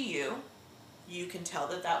myself to you. You can tell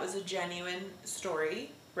that that was a genuine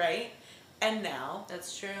story, right? And now...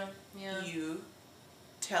 That's true, yeah. You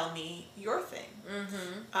tell me your thing.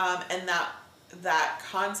 Mm-hmm. And that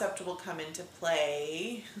concept will come into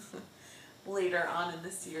play later on in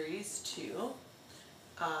the series, too.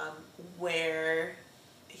 Where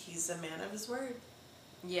he's a man of his word.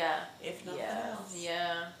 Yeah. If nothing else.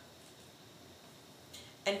 Yeah.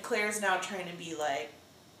 And Claire's now trying to be like,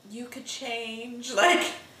 you could change, like,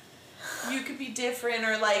 you could be different,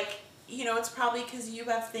 or like, you know, it's probably because you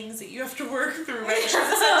have things that you have to work through, right? She's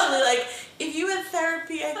essentially like, if you had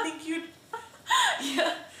therapy, I think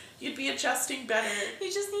you'd be adjusting better.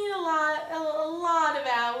 You just need a lot of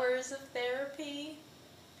hours of therapy.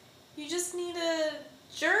 You just need a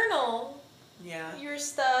journal. Yeah. Your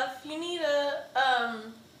stuff. You need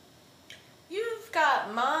you've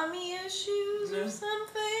got mommy issues or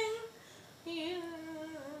something.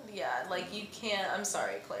 Like you can't, I'm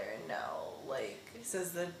sorry, Claire, no, like. He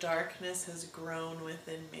says the darkness has grown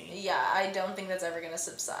within me. Yeah, I don't think that's ever gonna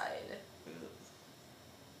subside.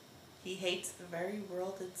 He hates the very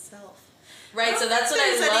world itself. Right, so that's what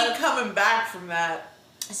I love. Coming back from that.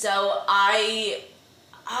 So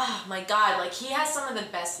oh my god, like he has some of the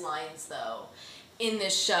best lines though in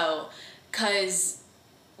this show, because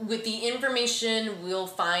with the information we'll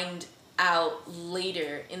find out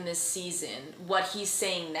later in this season, what he's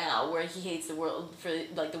saying now, where he hates the world for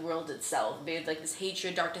like the world itself, like this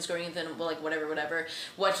hatred, darkness growing within, like whatever,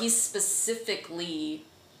 what he's specifically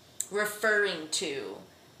referring to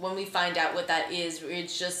when we find out what that is,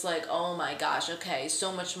 it's just like, oh my gosh, okay,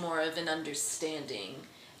 so much more of an understanding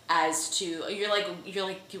as to, you're like,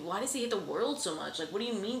 why does he hate the world so much? Like, what do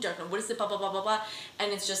you mean darkness? What is it, blah, blah, blah, blah, blah?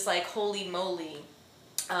 And it's just like, holy moly.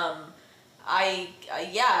 I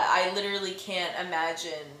literally can't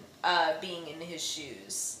imagine being in his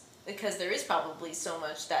shoes, because there is probably so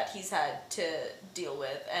much that he's had to deal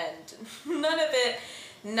with, and none of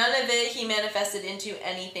it he manifested into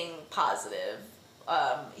anything positive.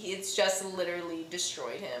 It's just literally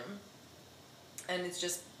destroyed him, and it's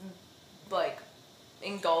just like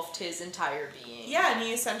engulfed his entire being. Yeah, and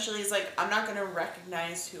he essentially is like, I'm not gonna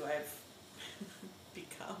recognize who I've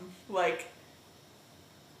become. Like,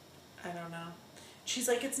 I don't know. She's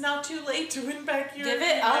like, it's not too late to win back your Give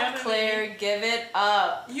it up, Claire. Give it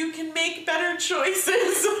up. You can make better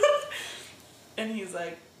choices. And he's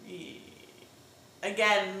like,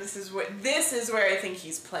 again, this is where I think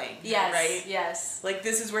he's playing. Yes. Right? Yes. Like,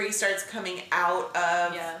 this is where he starts coming out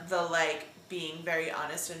of the, like, being very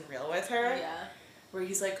honest and real with her. Yeah. Where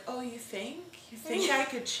he's like, oh, you think I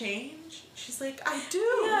could change? She's like, I do.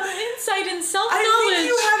 Yeah, insight and self-knowledge. I think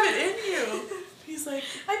you have it in you. He's like,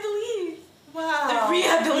 I believe. Wow. The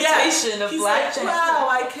rehabilitation of he's black like, wow,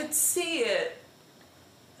 I could see it.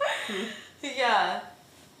 Yeah.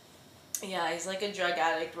 Yeah, he's like a drug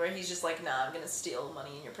addict where he's just like, nah, I'm gonna steal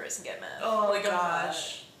money in your purse and get mad. Oh like,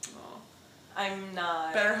 gosh. I'm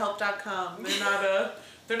not. BetterHelp.com.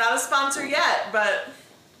 They're not a sponsor yet,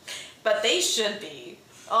 but they should be.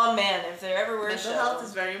 Oh man, if there ever were a show. Mental health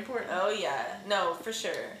is very important. Oh yeah. No, for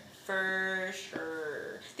sure. For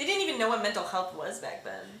sure. They didn't even know what mental health was back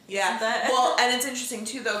then. Yeah. Well, and it's interesting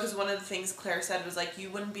too though, because one of the things Claire said was like, you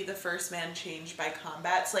wouldn't be the first man changed by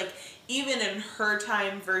combat. So like, even in her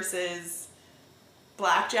time versus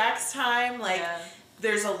Blackjack's time, like,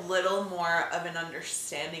 there's a little more of an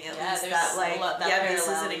understanding at least that like, this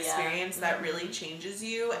is an experience that really changes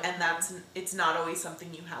you, and it's not always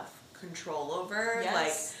something you have control over,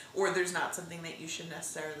 like, or there's not something that you should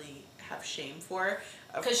necessarily have shame for.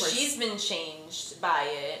 Because she's been changed by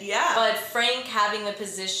it. Yeah. But Frank having the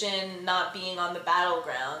position, not being on the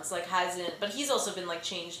battlegrounds, like hasn't, but he's also been like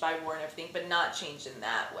changed by war and everything, but not changed in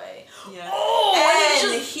that way. Yeah. Oh,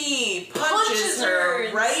 and he punches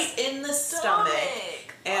her right in the stomach.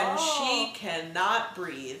 And she cannot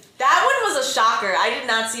breathe. That one was a shocker. I did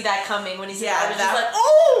not see that coming when he said that. I was just like,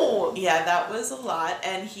 oh! Yeah, that was a lot.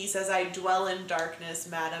 And he says, I dwell in darkness,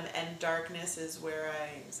 madam, and darkness is where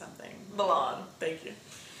I something belong. Thank you.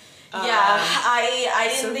 I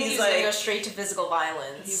didn't so think he was going to go straight to physical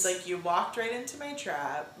violence. He's like, you walked right into my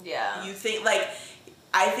trap. Yeah. You think, like,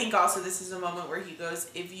 I think also this is a moment where he goes,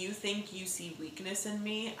 if you think you see weakness in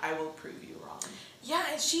me, I will prove you wrong. Yeah,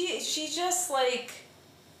 and she just, like,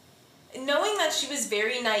 knowing that she was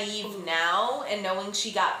very naive now and knowing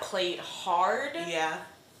she got played hard. Yeah.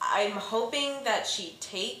 I'm hoping that she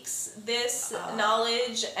takes this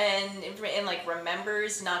knowledge and like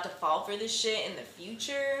remembers not to fall for this shit in the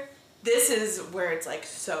future. This is where it's like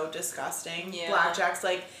so disgusting. Yeah. Blackjack's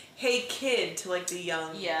like, hey kid, to like the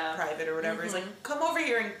young private or whatever. He's like, come over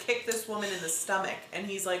here and kick this woman in the stomach. And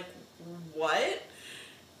he's like, what?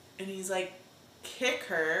 And he's like, kick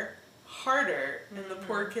her harder. And the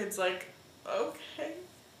poor kid's like, okay.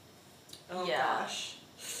 Oh gosh.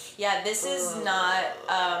 Yeah, this is not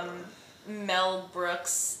Mel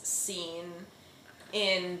Brooks' scene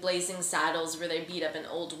in Blazing Saddles where they beat up an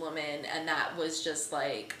old woman and that was just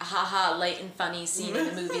like haha light and funny scene in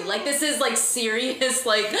the movie. Like this is like serious,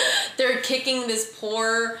 like they're kicking this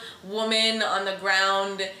poor woman on the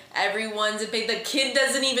ground. Everyone's the kid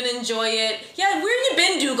doesn't even enjoy it. Yeah, where you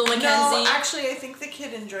been, Dougal Mackenzie? No, actually I think the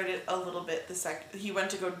kid enjoyed it a little bit he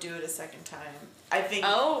went to go do it a second time. I think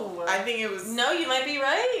it was... No, you might be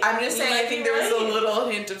right. I'm just saying I think there was a little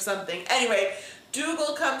hint of something. Anyway,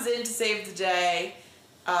 Dougal comes in to save the day.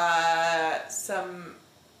 Some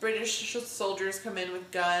British soldiers come in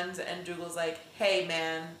with guns and Dougal's like, hey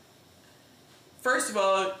man, first of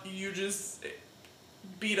all, you just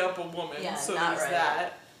beat up a woman, so there's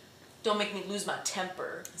that. Don't make me lose my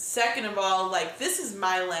temper. Second of all, like, this is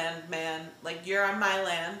my land, man. Like, you're on my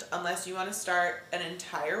land. Unless you want to start an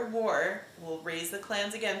entire war, we'll raise the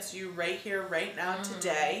clans against you right here, right now,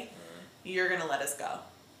 today. You're gonna let us go.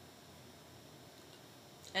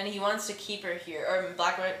 And he wants to keep her here, or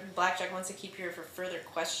Blackjack wants to keep her for further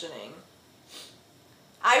questioning.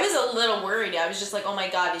 I was a little worried. I was just like, oh my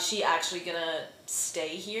god, is she actually gonna stay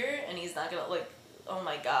here? And he's not gonna, like, oh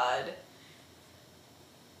my god.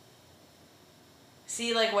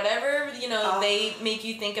 See, like, whatever, they make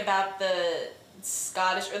you think about the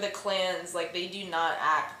Scottish, or the clans, like, they do not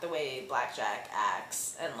act the way Blackjack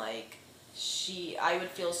acts. And, like, I would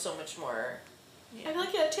feel so much more... Yeah. I'd be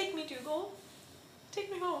like, yeah, take me, Dougal. Take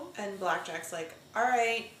me home. And Blackjack's like,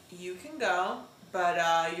 alright, you can go, but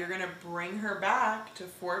you're gonna bring her back to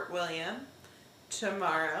Fort William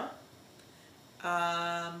tomorrow,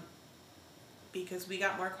 because we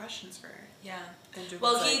got more questions for her. Yeah.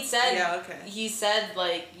 Well, he said,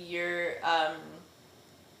 like, you're,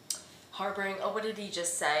 harboring, what did he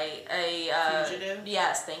just say? Fugitive?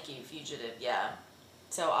 Yes, thank you, fugitive, yeah.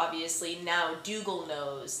 So, obviously, now Dougal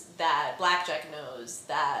knows that, Blackjack knows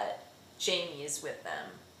that Jamie is with them.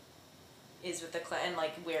 Is with the clan, and,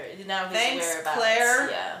 like, now his whereabouts. Claire.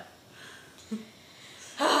 Yeah.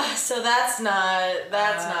 So that's not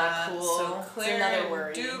cool. So Claire it's another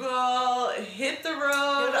worry. Dougal hit the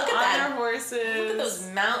road on their horses. Look at those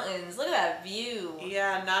mountains. Look at that view.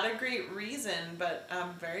 Yeah, not a great reason, but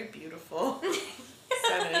very beautiful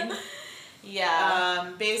setting.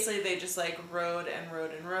 Yeah. Basically, they just like rode and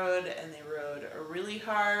rode and rode, and they rode really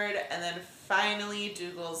hard, and then finally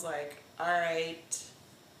Dougal's like, all right.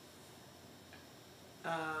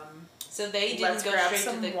 So they didn't go straight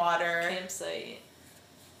to the campsite.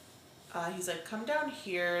 He's like, come down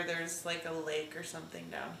here. There's like a lake or something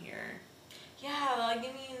down here. Yeah, like, I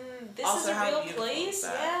mean, this also, is a real place.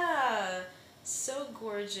 Yeah, so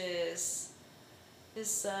gorgeous.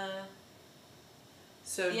 This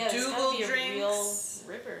So Dougal drinks a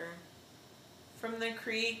real river from the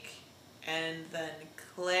creek, and then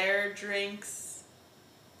Claire drinks.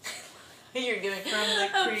 You're giving from the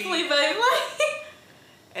creek. Play-by-play.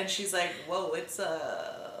 And she's like, whoa, it's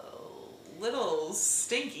a little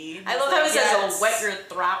stinky. I love how it says, wet your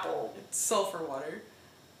thrapple. It's sulfur water.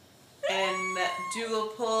 And Dougal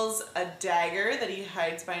pulls a dagger that he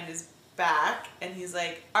hides behind his back, and he's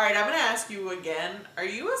like, alright, I'm going to ask you again, are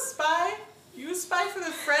you a spy? You a spy for the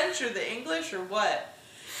French or the English or what?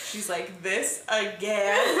 She's like, this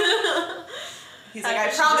again? He's like, I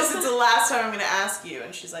promise it's the last time I'm going to ask you.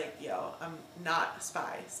 And she's like, yo, I'm not a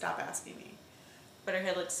spy. Stop asking me. But her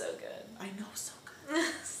hair looks so good. I know, so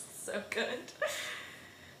good. So good.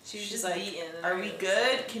 She's just like, beaten. are we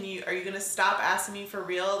good? Are you gonna stop asking me for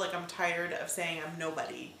real? Like, I'm tired of saying I'm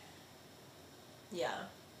nobody. Yeah.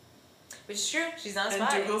 Which is true. She's not a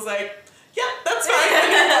spy. And Dougal's like, yeah, that's fine.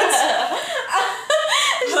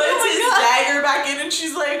 Puts his dagger back in, and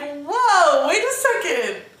she's like, whoa, wait a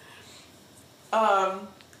second.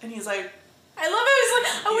 And he's like, I love it. He's like,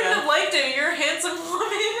 I wouldn't have liked him. You're a handsome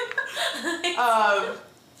woman.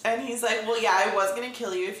 And he's like, well, yeah, I was going to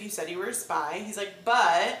kill you if you said you were a spy. He's like,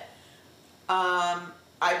 but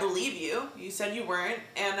I believe you. You said you weren't.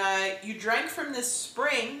 And you drank from this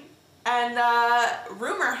spring. And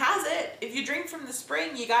rumor has it, if you drink from the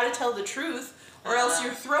spring, you gotta tell the truth, or else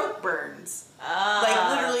your throat burns. Like,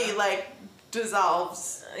 literally, like,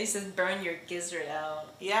 dissolves. He says, burn your gizzard out.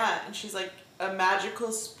 Yeah, and she's like, a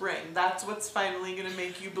magical spring. That's what's finally gonna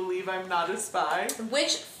make you believe I'm not a spy.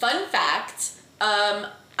 Which, fun fact, I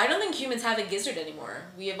don't think humans have a gizzard anymore.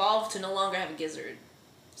 We evolved to no longer have a gizzard.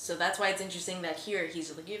 So that's why it's interesting that here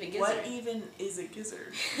he's like, you have a gizzard. What even is a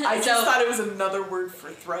gizzard? I just thought it was another word for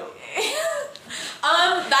throat.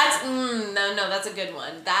 That's a good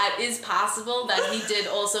one. That is possible that he did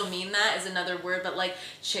also mean that as another word, but like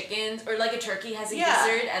chickens or like a turkey has a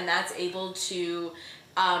gizzard, and that's able to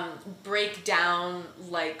break down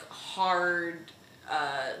like hard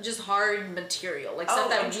material, like stuff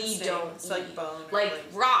that we don't eat. Like bone, like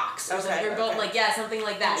rocks or something, or bone, like something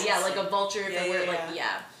like that. Yeah, like a vulture.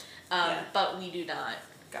 But we do not.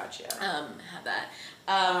 Gotcha. Have that.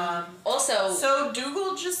 Also, so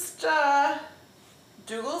Dougal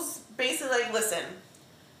Dougal's basically like, listen,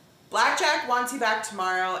 Blackjack wants you back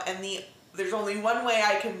tomorrow, and there's only one way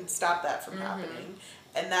I can stop that from happening,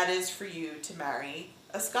 and that is for you to marry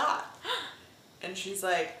a Scot. And she's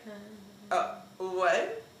like, oh,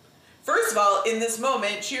 what? First of all, in this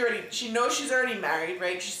moment, she knows she's already married,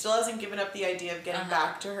 right? She still hasn't given up the idea of getting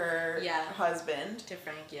back to her husband. To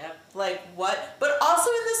Frank, yep. Like, what? But also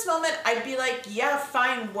in this moment, I'd be like, yeah,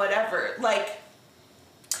 fine, whatever. Like...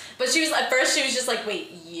 But at first she was just like,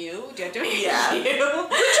 wait, you? Do you have to marry you?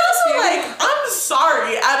 Which also, like, I'm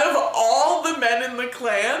sorry, out of all the men in the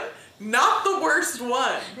clan, not the worst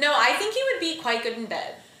one. No, I think he would be quite good in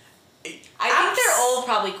bed. I think they're all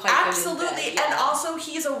probably quite good in bed. Absolutely, and also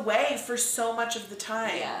he's away for so much of the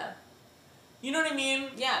time. Yeah. You know what I mean?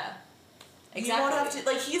 Yeah. Exactly. You won't have to,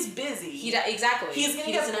 like, he's busy. Exactly. He's going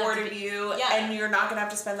to get bored of you, and you're not going to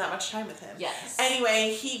have to spend that much time with him. Yes.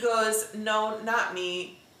 Anyway, he goes, no, not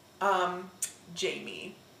me,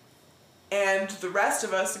 Jamie. And the rest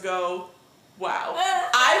of us go, wow.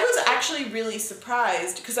 I was actually really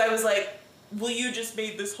surprised, because I was like, well, you just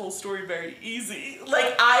made this whole story very easy.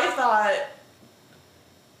 Like, I thought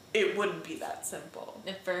it wouldn't be that simple.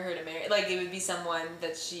 If for her to marry, like, it would be someone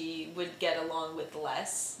that she would get along with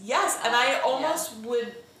less. Yes, and I almost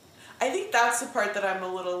would, I think that's the part that I'm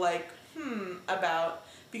a little like, about.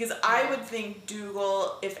 Because I would think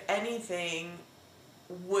Dougal, if anything,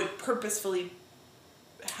 would purposefully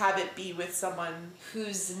have it be with someone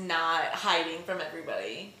who's not hiding from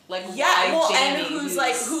everybody, like Jamie, and who's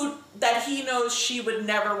like that he knows she would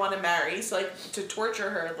never want to marry, so like to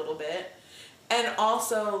torture her a little bit, and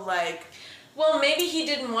also like, well, maybe he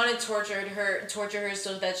didn't want to torture her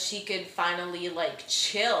so that she could finally like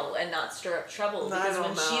chill and not stir up trouble, because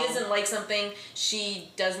when she doesn't like something,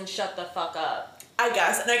 she doesn't shut the fuck up. I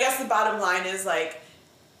guess the bottom line is like,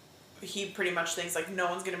 he pretty much thinks, like, no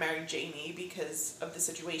one's going to marry Jamie because of the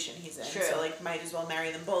situation he's in. True. So, like, might as well marry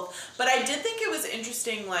them both. But I did think it was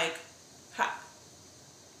interesting, like,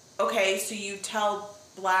 okay, so you tell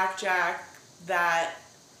Blackjack that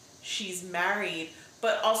she's married,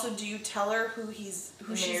 but also do you tell her who she's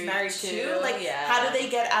married to? Like, how do they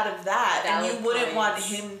get out of that? And you wouldn't want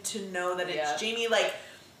him to know that it's Jamie. Like,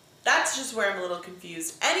 that's just where I'm a little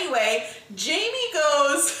confused. Anyway, Jamie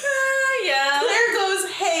goes... Claire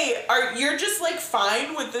goes, hey, you're just, like,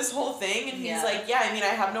 fine with this whole thing? And he's like, yeah, I mean, I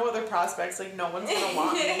have no other prospects. Like, no one's going to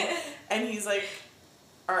want me. And he's like,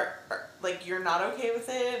 like, you're not okay with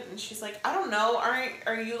it? And she's like, I don't know.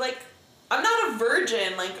 Are you, like, I'm not a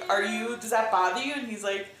virgin. Like, does that bother you? And he's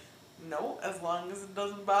like, no, as long as it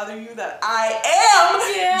doesn't bother you that I am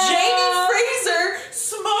Jamie Fraser,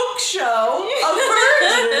 smoke show, a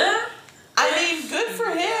virgin. I mean, good for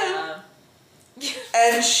him.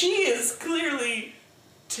 And she is clearly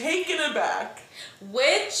taken aback.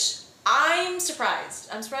 Which, I'm surprised.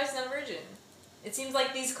 I'm surprised he's not a virgin. It seems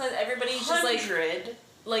like everybody's just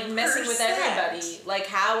like messing with everybody. Like,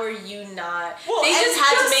 how are you not? Well, they just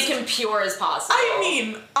had to make him pure as possible. I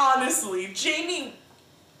mean, honestly, Jamie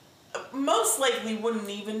most likely wouldn't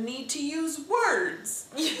even need to use words.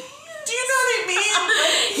 Do you know what I mean?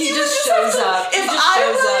 Like, he just shows up. If I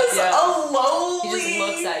was a lowly... He just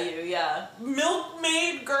looks at you,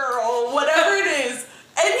 milkmaid girl, whatever it is,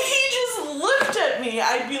 and he just looked at me,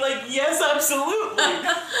 I'd be like, yes, absolutely.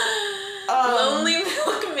 Lonely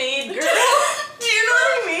milkmaid girl. Do you know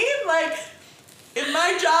what I mean? Like, if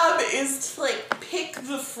my job is to, like, pick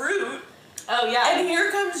the fruit... Oh, yeah. And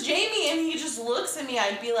here comes Jamie, and he just looks at me.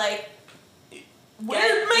 I'd be like,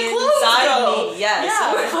 where'd my clothes go? Me. Yes.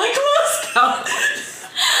 Yeah, where'd my clothes go?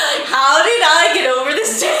 Like, how did I get over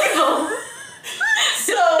this table?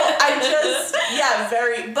 So I just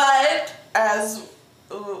but as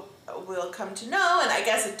we'll come to know, and I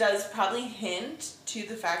guess it does probably hint to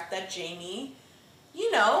the fact that Jamie,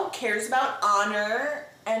 cares about honor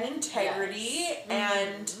and integrity,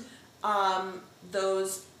 and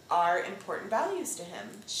those are important values to him.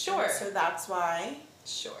 Sure. And so that's why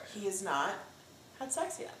he has not had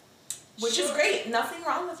sex yet. Which is great. Nothing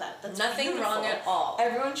wrong with that. That's nothing beautiful. wrong at all.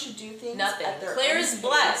 Everyone should do things at their Claire own is pace.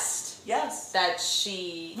 blessed. Yes. That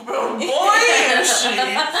she... Oh, boy, is she.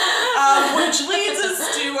 Which leads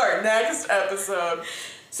us to our next episode.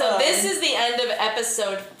 So this is the end of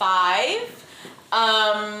episode 5.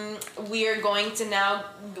 We're going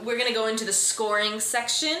to go into the scoring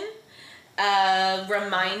section.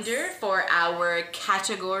 Reminder for our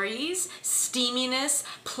categories: steaminess,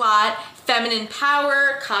 plot, feminine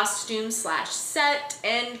power, costume/set,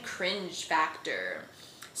 and cringe factor.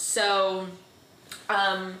 So,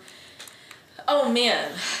 oh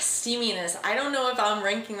man, steaminess. I don't know if I'm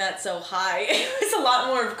ranking that so high. It's a lot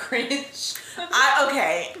more of cringe. I'm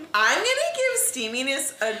gonna give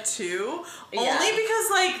steaminess a 2, only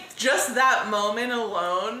because just that moment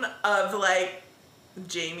alone of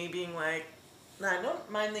Jamie being like, I don't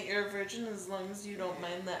mind that you're a virgin as long as you don't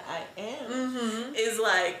mind that I am, is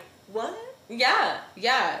what? Yeah.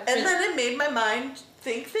 And then it made my mind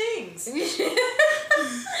think things.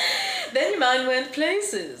 Then your mind went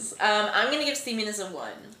places. I'm going to give steaminess a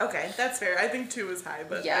 1. Okay, that's fair. I think 2 is high,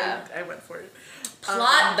 but I went for it.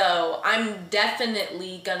 Plot, though, I'm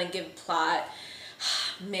definitely going to give plot.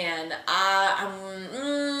 Man, I'll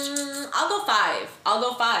go 5. I'll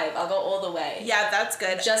go all the way. Yeah, that's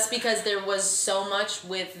good. Just because there was so much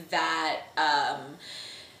with that,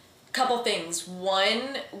 couple things.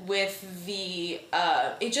 One, with the,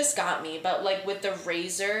 it just got me, but with the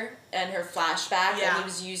razor and her flashback that he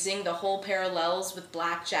was using, the whole parallels with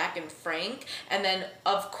Blackjack and Frank, and then,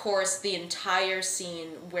 of course, the entire scene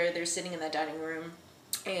where they're sitting in that dining room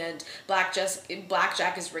and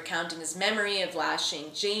Blackjack is recounting his memory of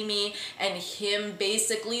lashing Jamie, and him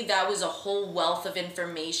basically, that was a whole wealth of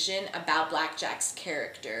information about Blackjack's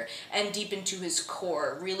character and deep into his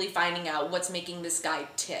core, really finding out what's making this guy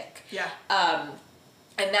tick. Yeah.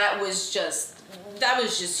 And that was just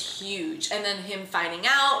huge. And then him finding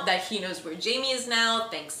out that he knows where Jamie is now.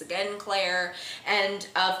 Thanks again, Claire. And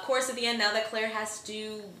of course, at the end, now that Claire has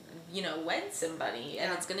to wed somebody,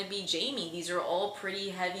 and it's gonna be Jamie. These are all pretty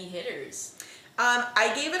heavy hitters.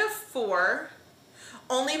 I gave it a 4,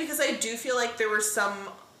 only because I do feel like there were some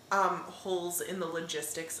holes in the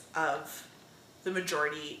logistics of the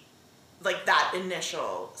majority, that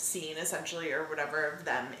initial scene, essentially, or whatever, of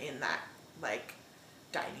them in that,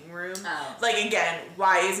 dining room. Oh. Again,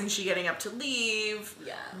 why isn't she getting up to leave?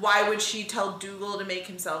 Yeah. Why would she tell Dougal to make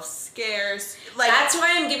himself scarce? That's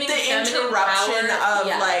why I'm giving the interruption power.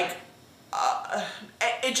 Of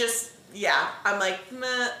it just I'm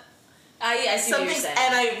meh. I see what you're saying.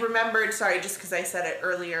 And I remembered, sorry, just because I said it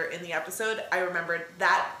earlier in the episode, I remembered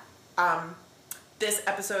that this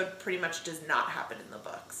episode pretty much does not happen in the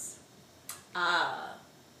books.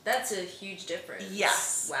 That's a huge difference.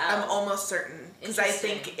 Yes. Wow. I'm almost certain. Because I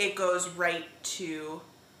think it goes right to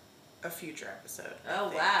a future episode.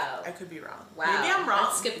 Oh, wow. I could be wrong. Wow. Maybe I'm wrong.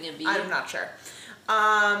 That's skipping a beat. I'm not sure.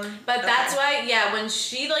 But that's why, when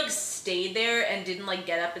she, stayed there and didn't,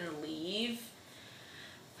 get up and leave,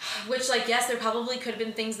 which, yes, there probably could have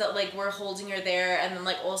been things that, were holding her there, and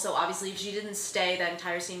then, also, obviously, if she didn't stay, that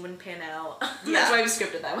entire scene wouldn't pan out. That's why we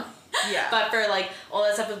scripted that one. Yeah. But for, all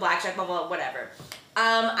that stuff with Blackjack, blah, blah, whatever.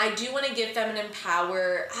 I do want to give feminine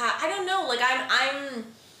power. I don't know, I'm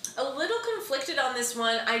a little conflicted on this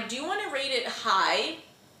one. I do want to rate it high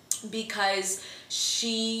because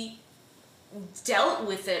she dealt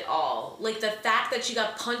with it all. The fact that she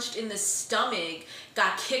got punched in the stomach,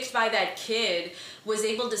 got kicked by that kid, was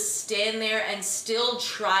able to stand there and still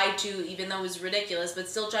try to, even though it was ridiculous, but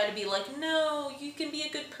still try to be no, you can be a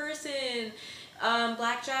good person.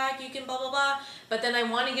 Blackjack, you can blah, blah, blah. But then I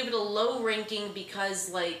want to give it a low ranking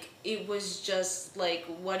because, it was just,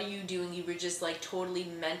 what are you doing? You were just, totally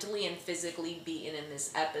mentally and physically beaten in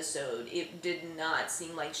this episode. It did not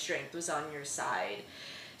seem like strength was on your side.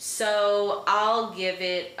 So, I'll give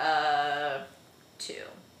it a 2.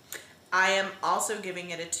 I am also giving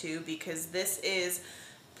it a 2 because this is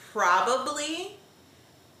probably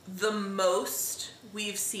the most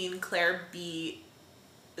we've seen Claire be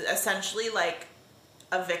essentially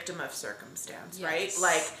a victim of circumstance, right?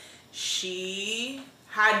 She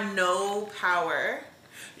had no power.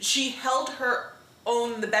 She held her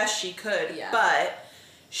own the best she could, but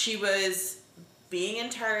she was being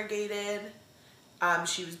interrogated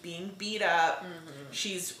She was being beat up.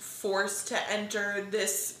 She's forced to enter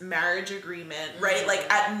this marriage agreement, right? Like,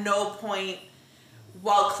 at no point,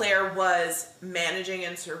 while Claire was managing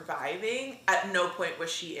and surviving, at no point was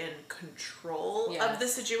she in control of the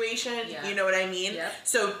situation. Yeah. You know what I mean? Yep.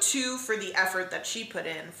 So 2 for the effort that she put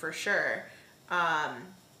in, for sure.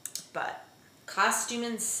 But costume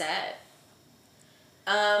and set.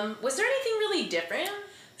 Was there anything really different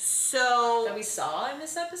that we saw in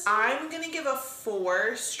this episode? I'm gonna give a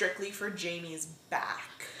 4 strictly for Jamie's back.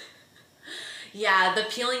 Yeah, the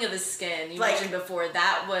peeling of the skin you mentioned before,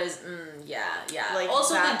 that was Like,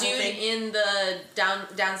 also the dude in the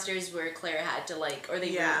downstairs where Claire had to or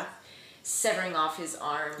they were severing off his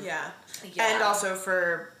arm. Yeah. And also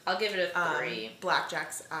for I'll give it a 3.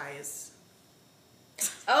 Blackjack's eyes.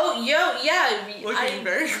 Oh, yeah. Looking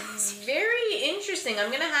very gross. Very interesting. I'm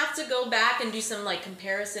gonna have to go back and do some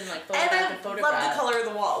comparison, photograph and photograph. I love the color of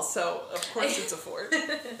the walls, so of course it's a 4.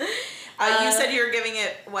 You said you were giving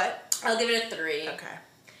it what? I'll give it a 3. Okay.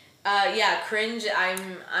 Cringe.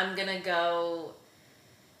 I'm gonna go.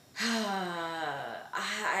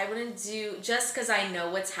 I wouldn't do just because I know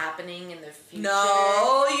what's happening in the future.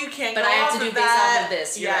 No, you can't. But I have to do based off of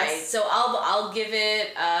this. You're right. So I'll give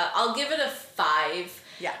it a 5.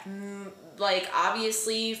 Yeah.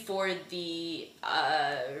 Obviously for the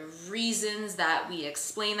reasons that we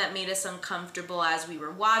explained that made us uncomfortable as we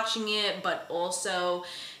were watching it, but also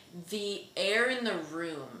the air in the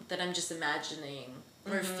room that I'm just imagining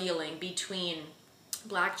or feeling between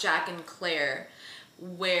Blackjack and Claire,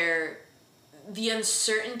 where the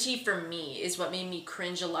uncertainty for me is what made me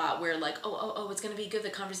cringe a lot, where it's gonna be good, the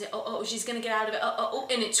conversation, she's gonna get out of it,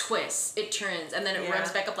 and it twists, it turns, and then it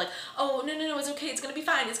revs back up no, it's okay, it's gonna be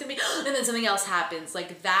fine, it's gonna be, and then something else happens.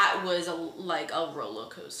 That was a roller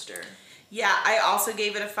coaster. Yeah, I also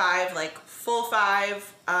gave it a 5, full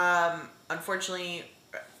 5. Unfortunately,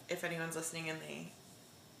 if anyone's listening and they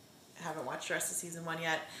haven't watched the rest of season 1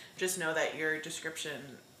 yet, just know that your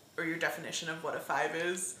description or your definition of what a 5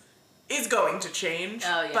 is going to change.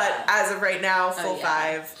 Oh, yeah. But as of right now, full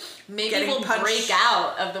 5. Maybe we'll break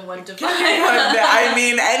out of the 1 to 5. I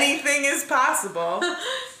mean, anything is possible.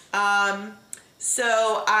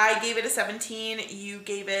 So I gave it a 17. You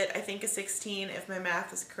gave it, I think, a 16, if my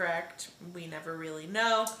math is correct. We never really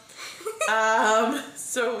know.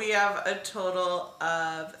 So we have a total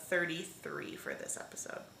of 33 for this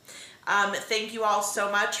episode. Thank you all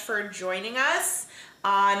so much for joining us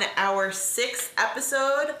on our 6th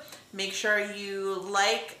episode. Make sure you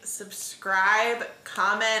subscribe,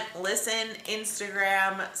 comment, listen,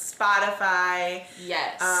 Instagram, Spotify.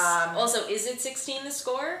 Yes. Also, is it 16 the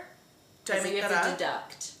score? Do I make that up? We have to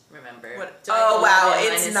deduct, remember. Wow,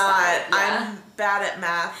 it's not. I'm bad at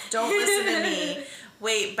math. Don't listen to me.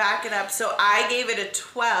 Wait, back it up. So I gave it a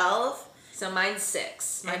 12. So mine's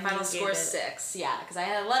 6. My final score is 6. Yeah, because I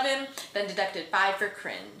had 11, then deducted 5 for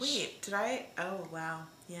cringe. Wait, did I? Oh, wow.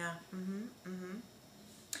 Yeah.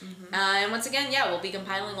 And once again, we'll be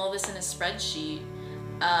compiling all this in a spreadsheet.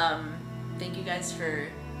 Thank you guys for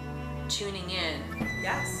tuning in.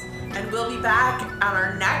 Yes. And we'll be back on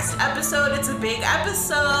our next episode. It's a big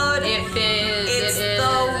episode. It is. It's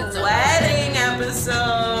the wedding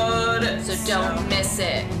episode. So don't miss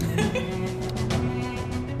it.